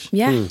of English.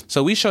 Yeah.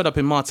 So we showed up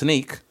in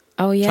Martinique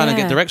Oh yeah. trying to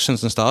get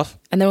directions and stuff.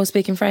 And they're all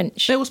speaking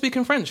French. They were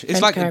speaking French. It's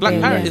French like Black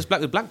Caribbean, Paris. yeah.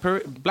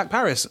 It's Black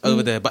Paris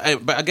over there. But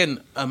again,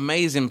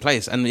 amazing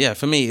place. And yeah,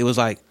 for me, it was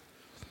like,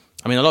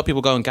 I mean, a lot of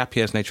people go on gap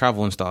years and they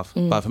travel and stuff.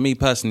 But for me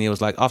personally, it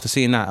was like after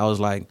seeing that, I was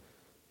like,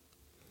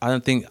 I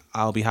don't think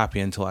I'll be happy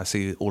until I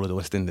see all of the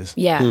West Indies.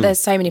 Yeah, there's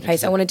so many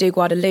places. I want to do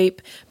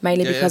Guadeloupe,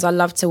 mainly Yeah, because yeah. I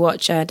love to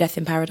watch Death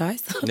in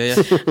Paradise. Yeah,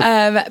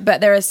 yeah.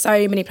 But there are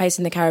so many places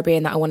in the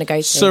Caribbean that I want to go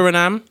to.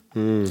 Suriname.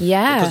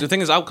 Yeah. Because the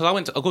thing is,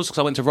 because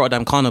I went to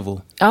Rotterdam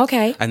Carnival.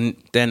 Okay. And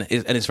then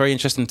it's very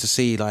interesting to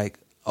see, like,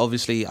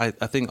 obviously, I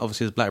think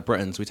obviously as Black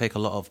Britons, we take a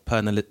lot of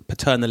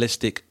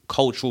paternalistic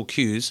cultural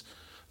cues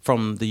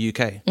from the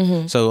UK.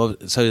 Mm-hmm. So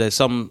there's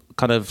some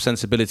kind of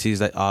sensibilities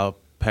that our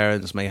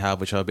parents may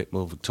have, which are a bit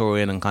more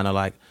Victorian and kind of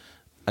like,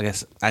 I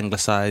guess,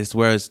 anglicised.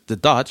 Whereas the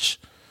Dutch,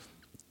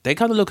 they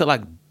kind of look at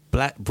like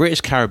Black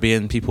British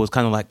Caribbean people as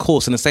kind of like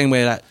coarse in the same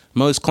way that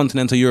most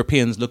continental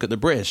Europeans look at the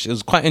British. It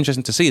was quite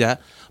interesting to see that.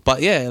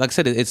 But yeah, like I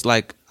said, it's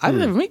like I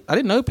didn't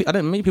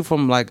meet people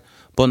from like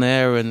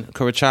Bonaire and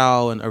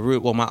Curacao and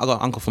Aruba. Well, I got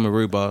an uncle from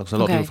Aruba, so a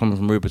lot Okay. of people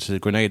from Aruba to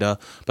Grenada.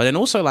 But then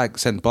also like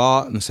St.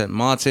 Bart and St.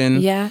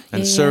 Martin, Yeah,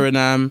 and yeah,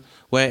 Suriname,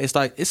 where it's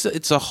like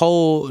it's a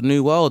whole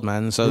new world,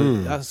 man. So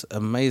that's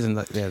amazing.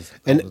 That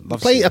And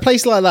a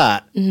place like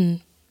that,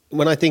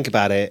 when I think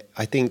about it,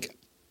 I think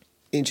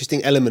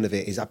interesting element of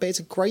it is I bet it's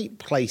a great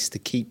place to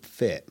keep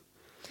fit.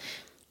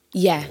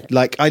 Yeah.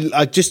 Like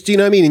I just, do you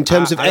know what I mean? In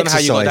terms of I don't know how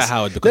exercise. you got that,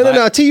 Howard.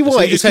 No. I'll tell you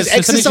why. It's Because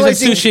because you said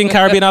exercising. sushi in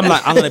Caribbean. I'm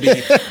like, I'm gonna be.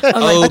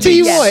 I'll tell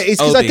you why. It's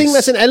because I think Obese.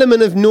 that's an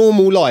element of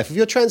normal life. If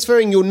you're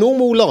transferring your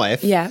normal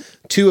life Yeah.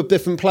 to a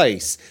different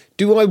place,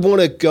 do I want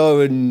to go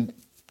and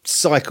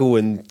cycle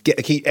and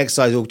keep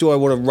exercise, or do I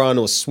want to run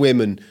or swim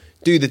and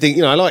do the thing?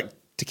 You know, I like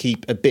to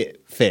keep a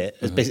bit fit,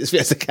 as fit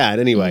as I can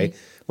anyway,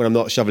 when I'm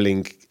not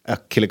shoveling a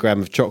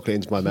kilogram of chocolate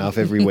into my mouth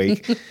every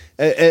week.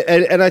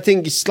 And I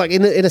think it's like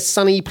in a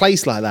sunny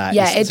place like that.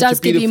 Yeah, it's it such a does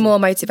give you beautiful- more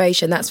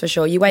motivation, that's for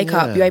sure. You wake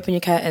up, Yeah. you open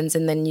your curtains,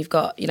 and then you've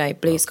got,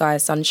 blue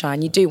skies,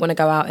 sunshine. You do want to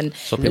go out and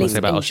So at people least say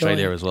about enjoy.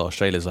 Australia as well.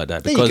 Australia's like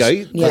that There you because go.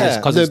 Yeah.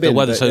 because Never the been,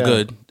 weather's but so yeah.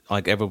 good.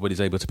 Like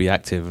everybody's able to be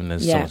active and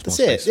there's so Yeah. much That's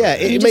more it, space. yeah.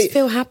 Right? It You may- just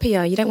feel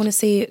happier. You don't want to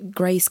see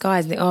grey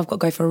skies and think, I've got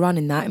to go for a run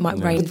in that. It might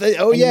rain.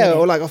 Oh any yeah, minute.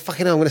 or like, oh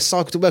fucking hell, I'm going to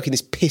cycle to work in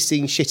this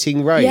pissing,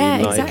 shitting rain. Yeah,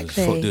 like,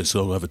 exactly. Fuck this,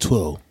 I'll have a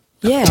twirl.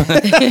 Yeah.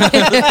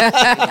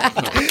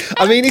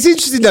 I mean, it's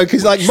interesting though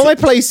because like my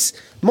place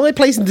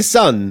in the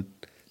sun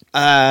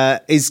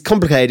is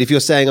complicated. If you're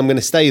saying I'm going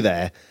to stay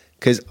there,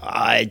 because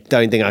I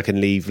don't think I can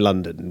leave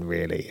London,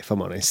 really, if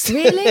I'm honest.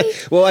 Really?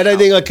 Well, I don't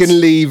think I can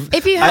leave.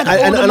 If you had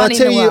all the and money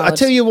in the world. I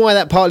tell you why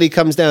that partly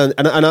comes down,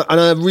 and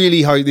I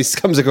really hope this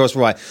comes across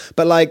right.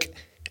 But like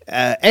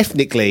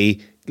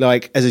ethnically,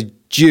 like as a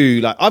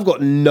Jew, like I've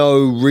got no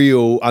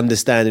real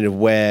understanding of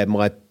where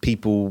my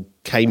people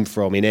came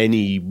from in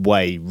any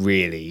way,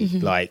 really. Mm-hmm.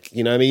 Like,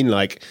 you know what I mean?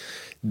 Like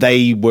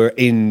they were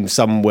in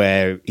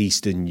somewhere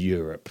Eastern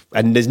Europe,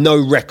 and there's no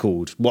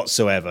record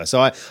whatsoever.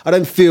 So I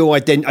don't feel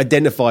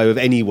identify with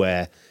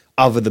anywhere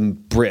other than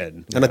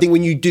Britain. And I think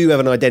when you do have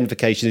an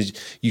identification, as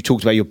you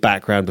talked about your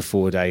background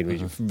before, Dane, when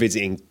you're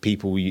visiting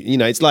people, you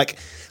know, it's like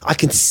I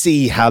can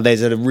see how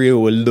there's a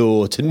real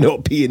allure to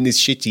not be in this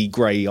shitty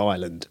grey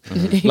island.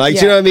 Like,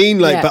 do you know what I mean?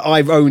 Like, Yeah. but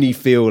I only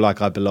feel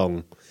like I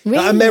belong. Like,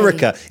 Really?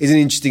 America is an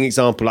interesting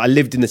example. I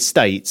lived in the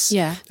States.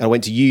 Yeah. And I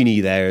went to uni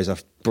there, as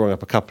I've brought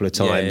up a couple of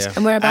times. yeah.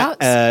 And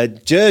whereabouts?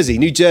 Jersey,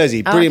 New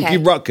Jersey. Brilliant. okay.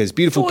 Rutgers.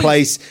 Beautiful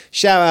place.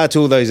 Shout out to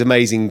all those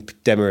amazing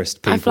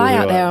Demarest people. I fly who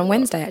out there are- on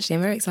Wednesday, actually.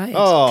 I'm very excited.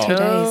 Oh. 2 days,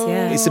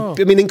 yeah. It's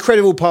an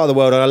incredible part of the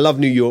world, and I love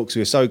New York, so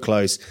we're so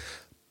close.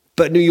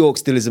 But New York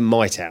still isn't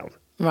my town.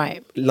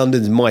 Right.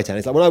 London's my town.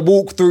 It's like when I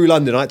walk through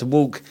London, I had to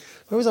walk.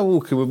 Where was I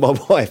walking with my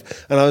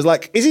wife? And I was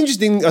like, it's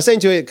interesting. I was saying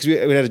to her, because we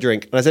had a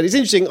drink, and I said, it's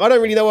interesting. I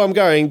don't really know where I'm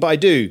going, but I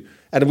do.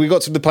 And we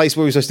got to the place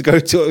where we were supposed to go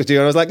to,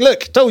 and I was like,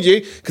 look, told you,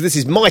 because this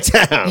is my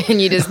town.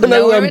 And you just I know know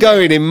where where I'm it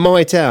going in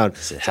my town.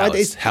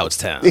 Howard's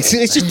town. It's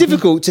just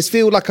difficult to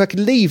feel like I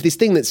can leave this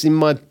thing that's in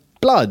my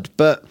blood,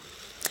 but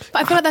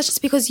I feel like that's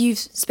just because you've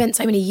spent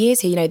so many years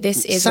here. You know,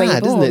 this is sad, where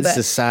you're born. isn't it? It's but-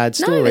 a sad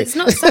story. No, it's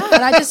not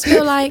sad. I just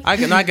feel like I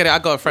get it. I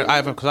got a friend. I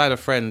had a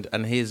friend,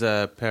 and his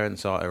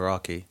parents are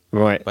Iraqi.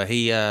 Right. But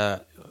he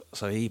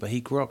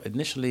grew up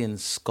initially in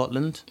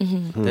Scotland,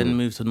 then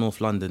moved to North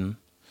London.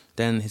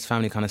 Then his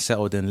family kind of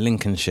settled in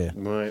Lincolnshire.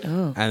 Right.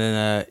 And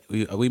then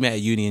we met at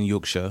uni in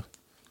Yorkshire.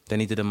 Then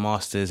he did a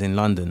master's in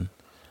London.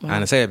 And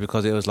I say that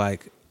because it was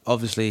like,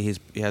 obviously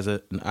he has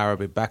an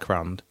Arabic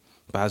background,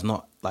 but has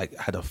not like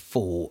had a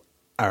full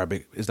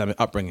Arabic Islamic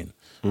upbringing.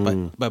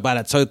 But by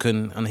that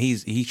token, and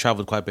he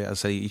travelled quite a bit. I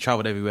say he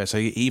travelled everywhere. So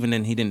even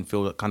then he didn't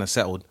feel kind of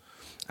settled.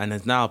 And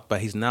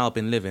he's now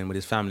been living with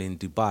his family in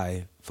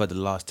Dubai for the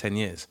last 10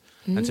 years.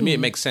 And to me it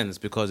makes sense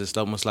because it's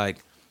almost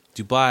like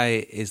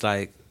Dubai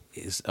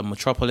is a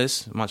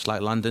metropolis, much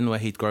like London where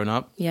he'd grown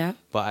up. Yeah.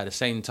 But at the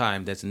same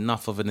time, there's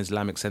enough of an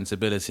Islamic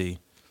sensibility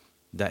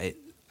that it,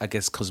 I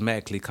guess,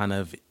 cosmetically kind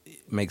of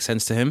makes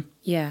sense to him.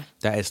 yeah.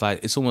 That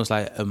it's almost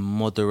like a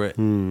moderate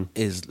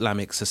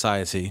Islamic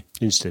society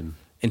Interesting.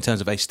 in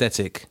terms of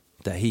aesthetic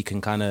that he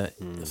can kind of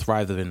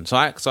thrive within. So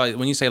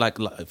when you say like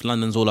if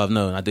London's all I've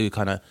known, I do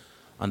kind of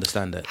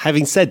understand it.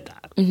 Having said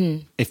that,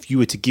 if you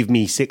were to give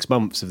me 6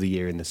 months of the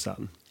year in the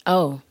sun,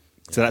 Oh,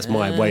 so that's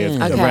my way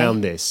of okay.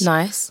 around this.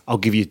 Nice. I'll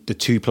give you the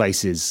 2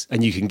 places,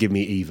 and you can give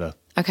me either.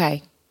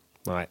 Okay.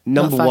 Right.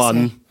 Not Number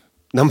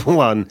fussy.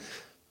 one,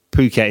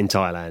 Phuket in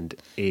Thailand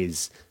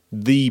is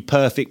the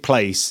perfect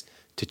place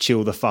to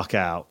chill the fuck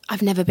out.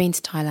 I've never been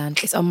to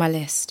Thailand. It's on my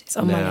list.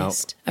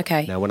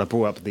 Okay. Now, when I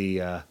brought up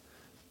the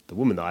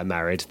woman that I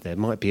married, there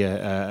might be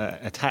a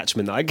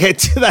attachment that I get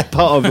to that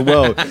part of the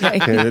world.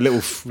 A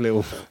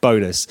little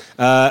bonus.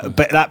 But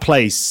that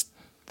place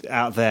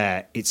out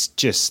there, it's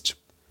just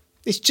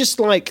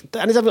like,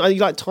 and you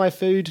like Thai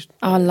food.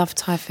 Oh, I love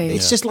Thai food.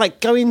 It's just like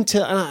going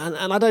to,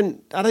 and I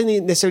don't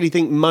necessarily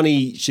think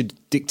money should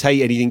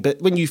dictate anything,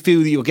 but when you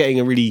feel that you're getting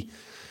a really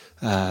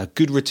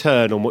good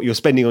return on what you're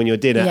spending on your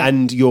dinner, Yeah.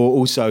 and you're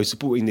also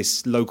supporting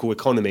this local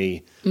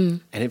economy,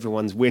 and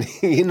everyone's winning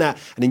in that,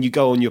 and then you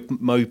go on your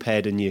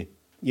moped and and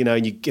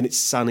it's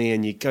sunny,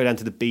 and you go down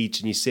to the beach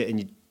and you sit and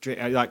you drink,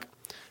 and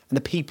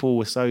the people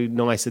were so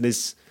nice, and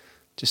it's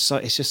just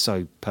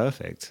so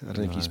perfect. I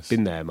don't know if you've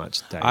been there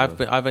much, Dave.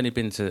 I've only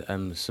been to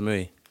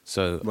Samui,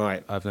 so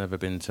Right. I've never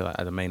been to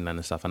the mainland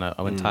and stuff.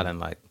 I went to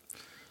Thailand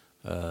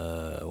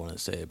I want to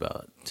say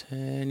about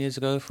 10 years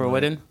ago for a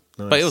wedding.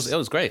 Nice. But it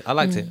was great. I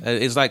liked it.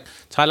 It's like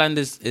Thailand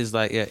is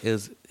like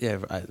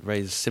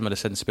raised similar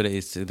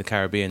sensibilities to the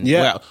Caribbean.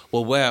 Yeah.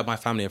 Where my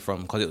family are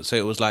from, because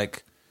it was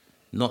like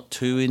not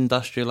too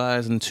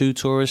industrialized and too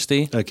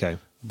touristy. Okay.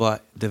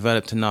 But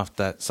developed enough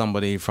that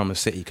somebody from a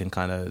city can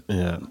kind of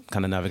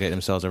navigate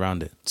themselves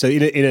around it. So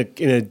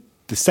in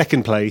the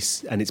second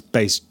place, and it's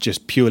based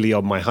just purely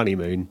on my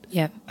honeymoon.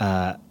 Yeah.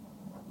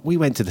 We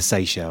went to the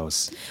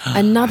Seychelles,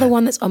 Another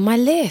one that's on my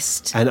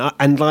list. and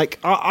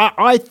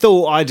I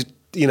thought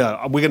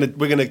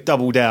we're gonna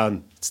double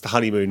down. It's the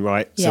honeymoon,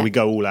 right? So Yeah. we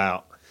go all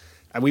out,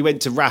 and we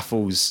went to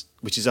Raffles,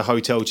 which is a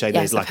hotel chain.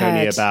 Yes, There's like I've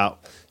only heard.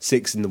 about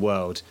 6 in the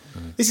world.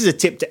 This is a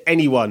tip to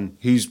anyone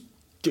who's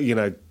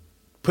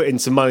putting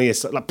some money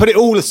aside, like put it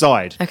all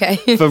aside, Okay.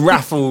 for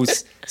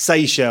Raffles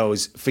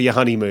Seychelles for your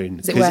honeymoon.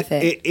 Is it 'Cause worth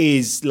it? It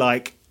is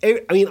like.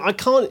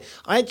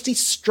 I actually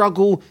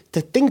struggle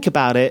to think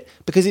about it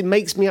because it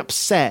makes me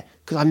upset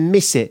because I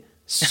miss it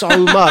so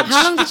much.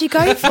 How long did you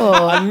go for?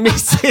 I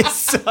miss it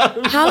so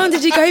much. How long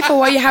did you go for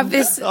while you have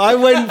this I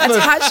went for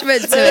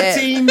attachment to it?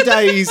 13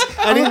 days,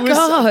 and Oh, it was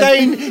God.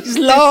 Dane.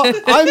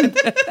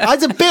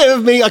 That's a bit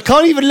of me. I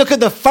can't even look at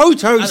the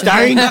photos,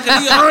 Dane. I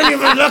can't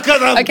even look at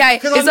them. Okay,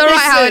 'cause it's I all right,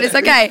 miss Howard. it. It's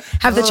okay.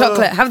 Have the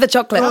chocolate. Have the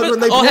chocolate. God, when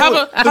they Or brought have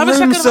a the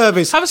room second-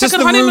 service. have a Just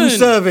second the room honeymoon.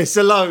 service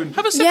alone.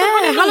 Have a second Yeah.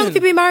 honeymoon. How long have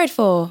you been married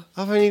for?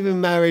 I've only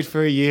been married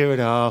for a year and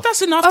a half.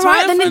 That's enough All time.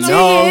 right, then in for 2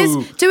 No.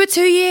 years, do a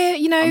 2 year.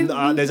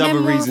 There's other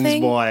memoir reasons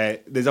thing. why.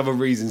 There's other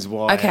reasons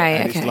why. Okay,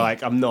 and okay. It's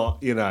like I'm not.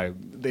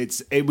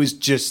 It was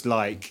just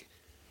like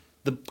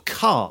the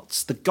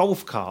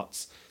golf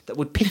carts that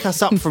would pick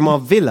us up from our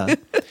villa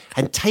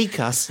and take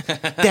us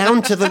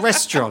down to the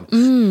restaurant,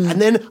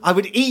 and then I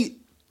would eat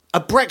a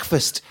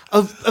breakfast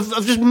of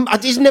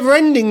just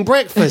never-ending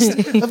breakfast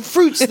of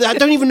fruits that I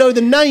don't even know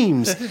the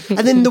names,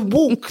 and then the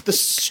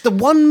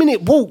 1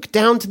 minute walk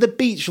down to the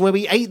beach where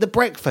we ate the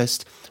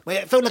breakfast. Where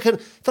it felt like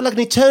an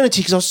eternity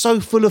because I was so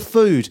full of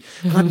food.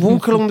 And I'd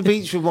walk along the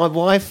beach with my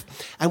wife,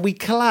 and we'd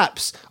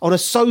collapse on a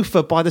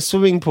sofa by the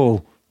swimming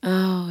pool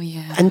Oh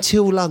yeah.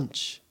 until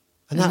lunch,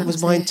 and that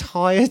was my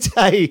entire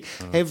day,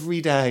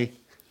 every day.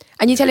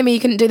 And you're telling me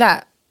you couldn't do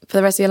that for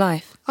the rest of your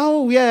life?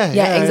 Oh yeah,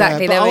 Yeah,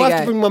 exactly. But There I'll we have go.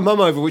 to bring my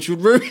mum over, which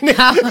would ruin it.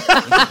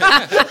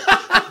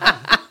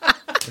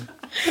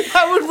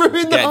 That would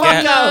ruin the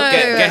fuck out.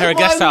 Get her a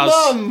guest My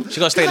house. mum. She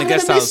got to stay in the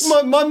guest house.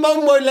 My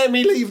mum won't let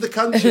me leave the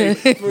country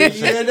for a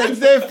year, and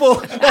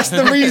therefore that's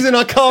the reason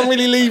I can't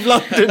really leave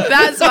London.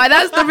 That's why.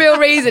 That's the real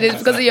reason. It's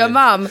because of your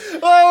mum.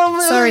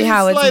 Oh, Sorry,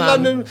 Howard's mum.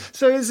 London.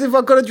 So it's if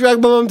I've got to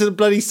drag my mum to the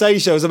bloody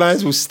Seychelles, I might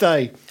as well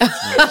stay.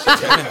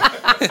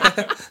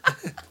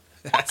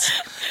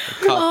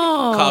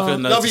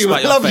 Love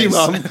you,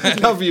 mum.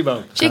 Love you,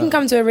 mum. She can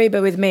come to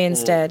Aruba with me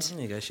instead.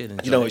 There you go. She'd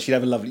enjoy You know it. what? She'd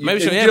have a lovely.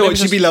 Maybe she'll, you know what?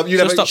 She'd be lovely.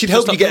 stop- She'd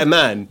help she'll you get stop- a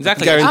man.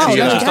 Exactly. Guarantee you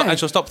there you that. go. And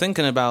she'll stop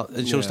thinking about,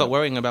 and she'll stop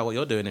worrying about what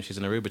you're doing if she's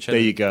in Aruba chilling.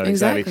 There you go.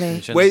 Exactly.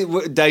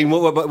 Exactly. Dane,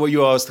 what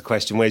you asked the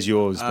question? Where's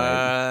yours,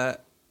 mate?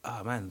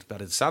 Oh man,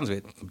 but it sounds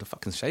weird. The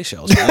fucking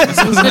Seychelles.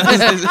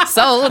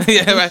 Sold.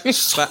 Yeah, right.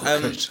 But,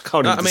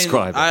 Can't even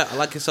describe it. I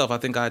like yourself. I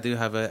think I do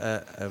have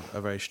a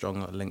very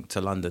strong link to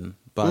London.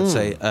 But I'd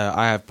say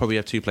I probably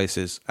have two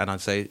places, and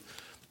I'd say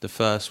the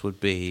first would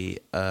be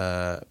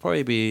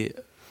probably be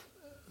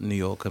New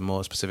York, and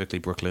more specifically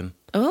Brooklyn.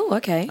 Oh,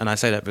 okay. And I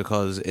say that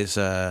because it's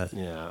Yeah,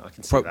 I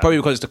can see that. probably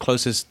because it's the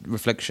closest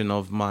reflection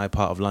of my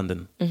part of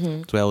London.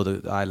 Mm-hmm. It's where all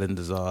the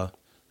islanders are.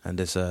 And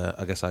there's,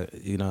 I guess, I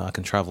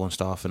can travel and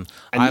stuff, and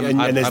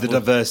there's the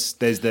diverse,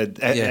 there's the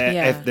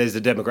Yeah. there's the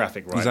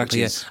demographic, right? exactly, which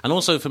yeah. is- And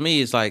also for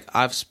me, it's like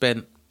I've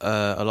spent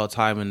a lot of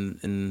time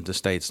in the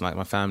States. Like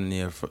my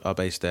family are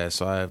based there,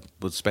 so I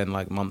would spend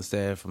like months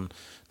there from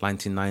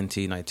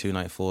 1990, 92,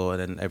 94,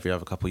 and then every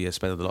other couple of years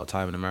spend a lot of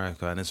time in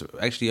America. And it's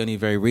actually only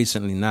very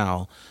recently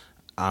now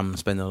I'm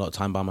spending a lot of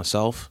time by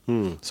myself.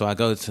 So I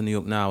go to New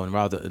York now, and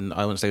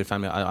I won't stay with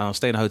family. I'll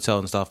stay in a hotel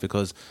and stuff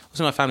because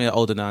also my family are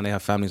older now and they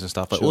have families and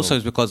stuff. But also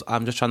it's because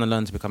I'm just trying to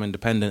learn to become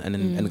independent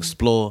and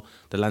explore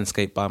the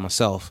landscape by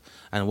myself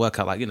and work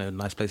out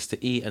nice places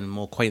to eat and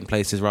more quaint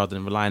places rather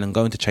than relying on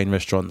going to chain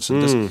restaurants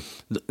and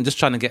just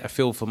trying to get a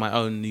feel for my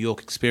own New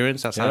York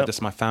experience outside of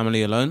just my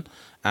family alone.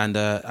 And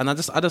I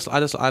just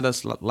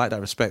like that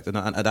respect and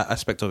that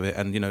aspect of it,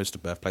 and it's the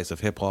birthplace of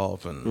hip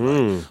hop,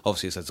 and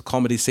obviously there's a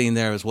comedy scene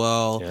there as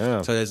well.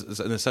 Yeah. So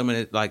there's so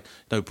many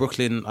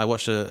Brooklyn. I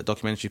watched a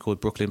documentary called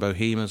Brooklyn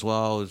Boheme as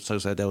well. So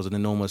there was an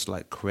enormous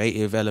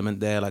creative element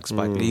there. Like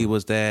Spike Lee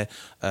was there,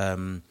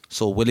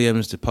 Saul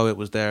Williams, the poet,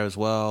 was there as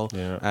well.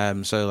 Yeah.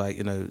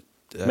 Amazing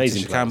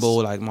Amazing Tisha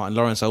Campbell, like Martin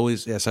Lawrence.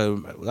 So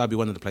that'd be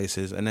one of the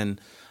places, and then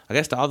I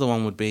guess the other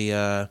one would be.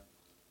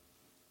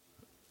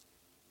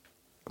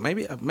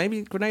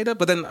 Maybe Grenada,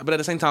 but at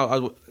the same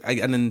time,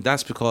 and then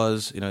that's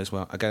because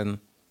again,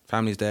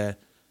 family's there,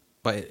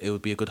 but it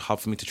would be a good hub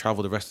for me to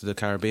travel the rest of the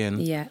Caribbean.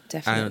 Yeah,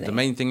 definitely. And the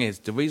main thing is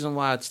the reason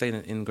why I'd stay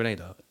in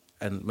Grenada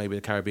and maybe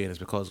the Caribbean is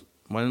because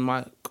when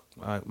my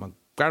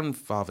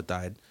grandfather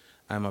died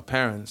and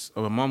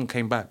my mom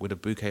came back with a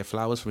bouquet of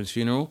flowers from his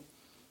funeral,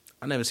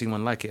 I never seen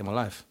one like it in my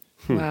life.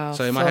 Wow.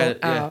 So in my head,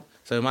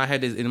 So in my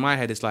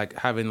head, it's like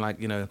having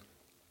a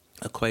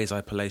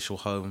quasi palatial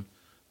home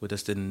with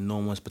just an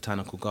enormous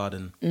botanical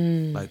garden,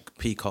 like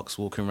peacocks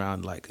walking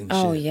around, and shit.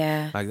 Oh,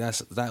 yeah.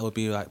 That would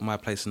be my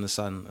place in the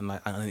sun, and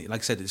like I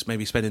said, it's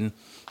maybe spending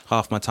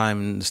half my time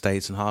in the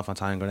States and half my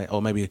time in Grenada,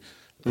 or maybe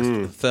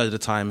a third of the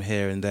time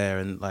here and there,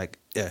 and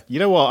You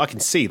know what? I can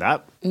see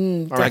that.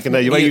 I reckon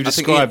the way you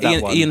described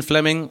that one. Ian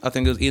Fleming, I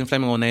think it was Ian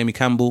Fleming or Naomi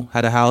Campbell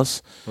had a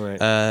house.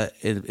 Right. I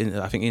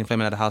think Ian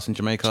Fleming had a house in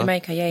Jamaica.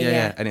 Jamaica,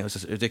 yeah. And it was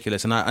just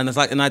ridiculous, and it's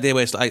like an idea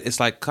where it's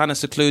kind of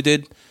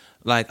secluded.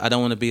 I don't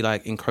want to be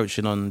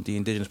encroaching on the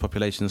indigenous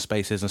population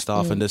spaces and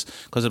stuff, and just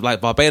because of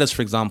Barbados,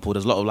 for example,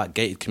 there's a lot of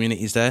gated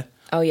communities there.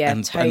 Oh yeah,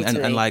 and, totally.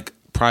 And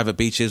private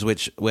beaches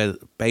where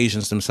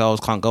Asians themselves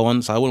can't go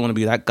on. So I wouldn't want to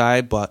be that guy,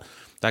 but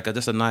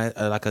just a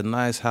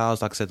nice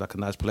house, like I said, a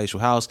nice palatial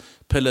house,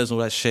 pillars and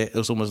all that shit. It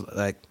was almost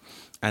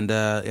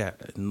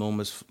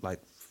enormous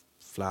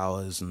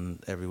flowers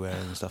and everywhere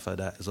and stuff like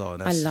that as well.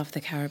 And I love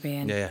the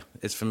Caribbean. Yeah,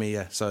 it's for me.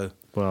 Yeah, so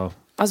Well,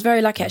 I was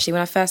very lucky actually.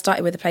 When I first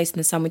started with A Place in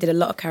the Sun, we did a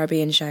lot of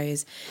Caribbean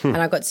shows, and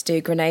I got to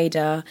do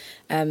Grenada,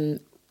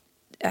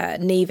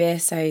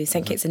 Nevis, so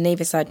St Kitts and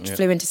Nevis. I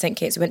flew into St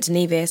Kitts, went to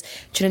Nevis,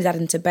 Trinidad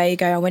and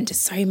Tobago. I went to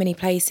so many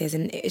places,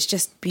 and it's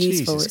just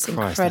beautiful. Jesus it's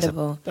Christ,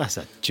 incredible. That's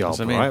a job, That's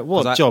what I mean. right?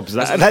 What Because job's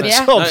that? that's- That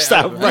Yeah. job's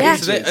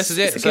outrageous. This is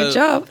it. It's a good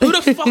job. Who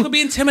the fuck would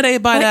be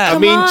intimidated by that? I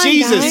Come mean, on,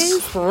 Jesus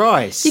guys.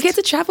 Christ. You get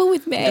to travel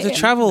with me. To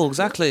travel,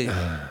 exactly.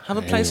 Have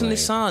a place in the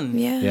sun.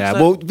 Yeah. Yeah,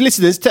 So- well,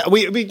 listeners,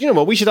 we you know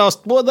what? We should ask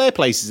what are their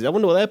places. I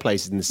wonder what their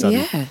places in the sun.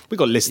 Yeah. We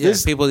got Yeah,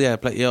 listeners. people,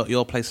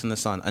 your place in the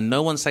sun, and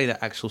no one say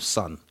the actual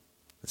sun.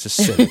 It's just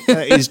silly.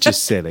 That is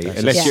just silly,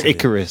 unless just you're silly.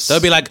 Icarus. They'll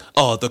be like,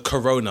 "Oh, the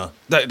corona."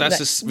 That's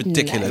just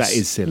ridiculous. That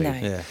is silly. No.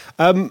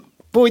 Yeah.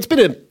 Well, it's been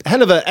a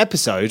hell of an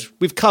episode.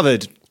 We've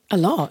covered A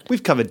lot.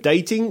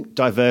 dating,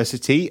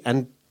 diversity,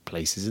 and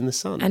places in the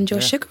sun. And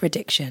your sugar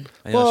addiction.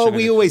 Yeah, well, sugar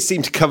we addiction. always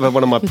seem to cover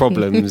one of my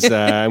problems,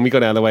 and we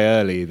got out of the way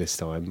early this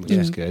time, which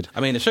is good.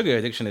 I mean, the sugar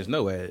addiction is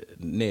nowhere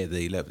near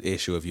the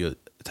issue of your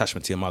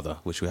attachment to your mother,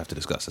 which we have to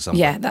discuss at some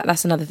Yeah, point.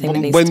 that's another thing that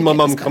needs When to my be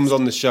mum discussed. comes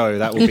on the show,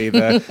 that will be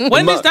the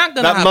When is that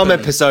gonna That mum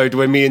happen? episode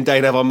when me and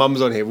Dane have our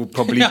mums on here will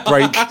probably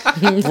break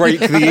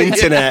the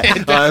internet, I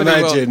definitely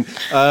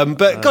imagine.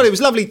 But God, it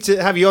was lovely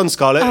to have you on,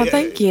 Scarlett. Oh,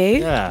 thank you.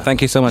 Yeah.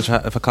 Thank you so much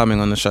for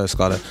coming on the show,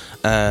 Scarlett.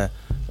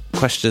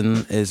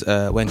 question is,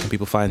 when can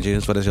people find you,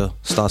 as well as your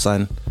star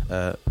sign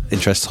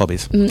interests,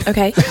 hobbies?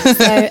 Okay. So,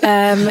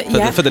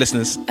 for the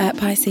listeners.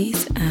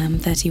 Pisces,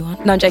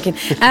 31. No, I'm joking.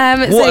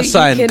 Water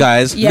sign,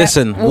 guys.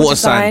 Listen, water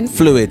sign,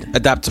 fluid,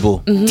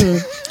 adaptable.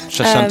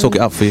 Shall talk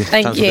it up for you.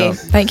 Thank you.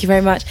 Thank you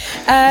very much.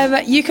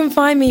 You can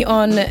find me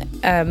on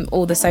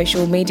all the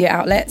social media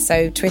outlets.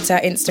 So Twitter,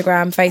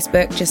 Instagram,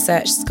 Facebook. Just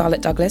search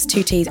Scarlett Douglas,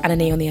 2 T's and an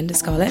E on the end of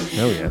Scarlett.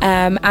 Oh,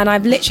 yeah. And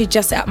I've literally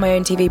just set up my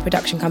own TV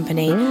production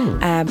company.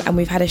 And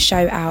we've had a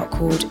show out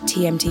called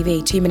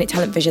TMTV, 2 Minute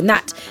Talent Vision.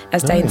 That,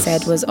 as Dane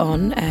said, was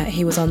on.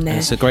 He was on there.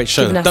 It's a great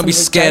show. Don't be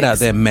scared out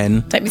there,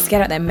 men. Don't be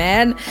scared out there,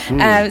 men.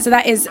 So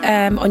that is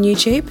on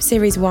YouTube.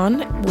 Series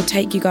 1 will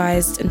take you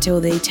guys until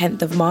the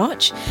 10th of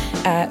March.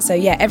 So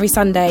yeah, every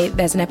Sunday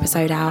there's an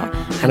episode out.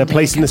 And A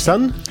Place in the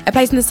Sun? A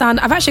Place in the Sun.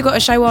 I've actually got a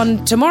show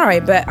on tomorrow,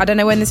 but I don't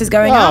know when this is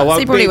going out, so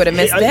you probably would have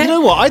missed it. You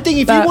know what? I think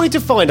if you wanted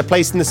to find A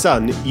Place in the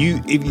Sun,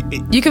 you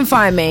can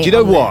find me. Do you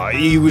know what?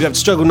 You would have to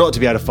struggle not to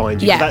be able to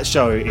find you. Yeah. That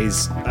show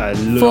is a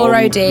long...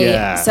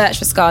 4OD, search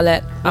for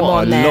Scarlett. I'm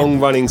on there.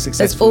 Long-running,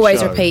 successful There's always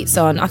show. Repeats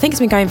on. I think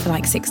it's been going for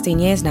like 16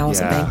 years now or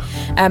something.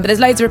 But there's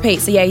loads of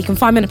repeats. So yeah, you can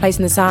find me in A Place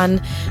in the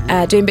Sun,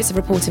 doing bits of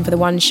reporting for the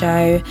One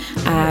Show.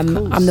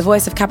 I'm the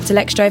voice of Capital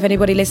Extra, if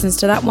anybody listens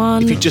to that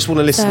one. If you just want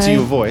to listen to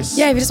your voice.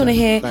 Yeah, if you just want to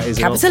hear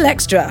Capital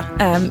Extra,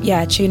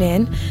 tune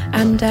in.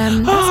 And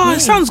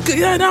it sounds good.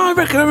 Yeah, no, I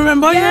reckon I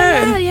remember.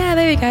 Yeah,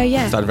 there we go.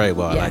 Yeah. Started very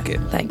well. Yeah. I like it.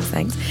 Thanks.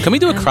 Can we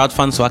do a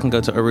crowdfund so I can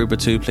go to Aruba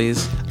too,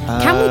 please?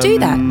 Can we do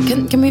that?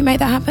 Can we make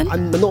that happen?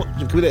 I'm not.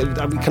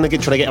 Can I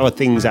try to get our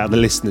things out of the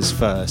listeners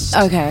first?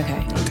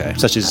 Okay.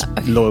 Such as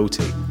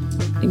loyalty.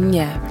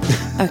 Yeah.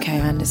 Okay,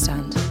 I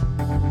understand.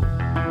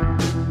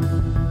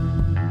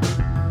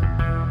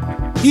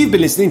 You've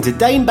been listening to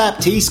Dane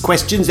Baptiste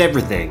Questions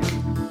Everything.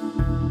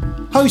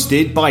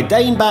 Hosted by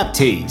Dane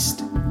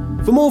Baptiste.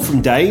 For more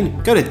from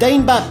Dane, go to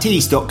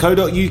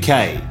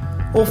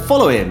danebaptiste.co.uk or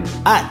follow him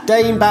at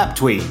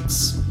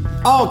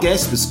DaneBapTweets. Our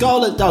guest was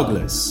Scarlett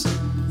Douglas.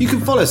 You can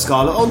follow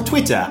Scarlett on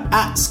Twitter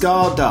at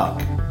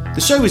ScarDoug.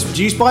 The show was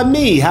produced by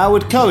me,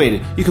 Howard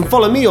Cohen. You can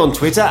follow me on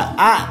Twitter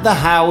at The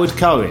Howard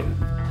Cohen.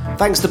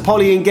 Thanks to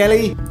Polly and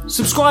Gelly.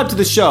 Subscribe to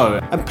the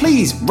show and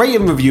please rate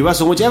and review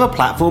us on whichever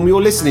platform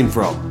you're listening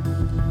from.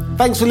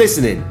 Thanks for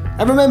listening,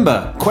 and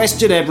remember,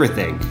 question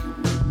everything.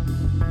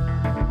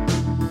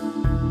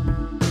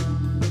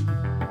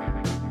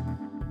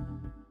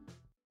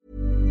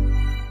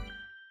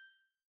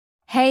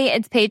 Hey,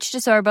 it's Paige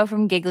DeSorbo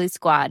from Giggly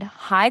Squad.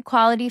 High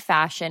quality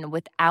fashion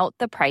without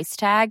the price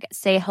tag.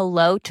 Say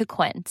hello to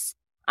Quince.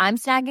 I'm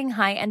snagging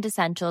high-end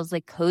essentials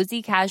like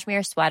cozy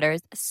cashmere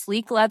sweaters,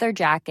 sleek leather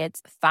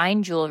jackets,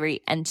 fine jewelry,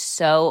 and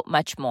so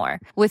much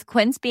more. With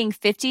Quince being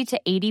 50 to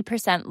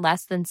 80%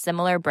 less than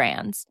similar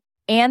brands.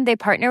 And they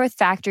partner with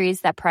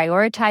factories that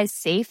prioritize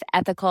safe,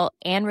 ethical,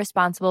 and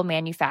responsible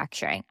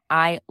manufacturing.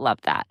 I love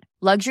that.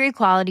 Luxury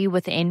quality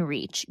within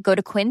reach. Go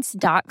to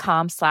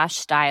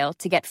quince.com/style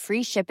to get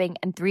free shipping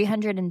and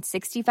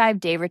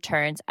 365-day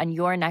returns on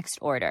your next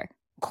order.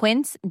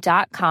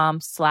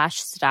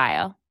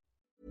 Quince.com/style.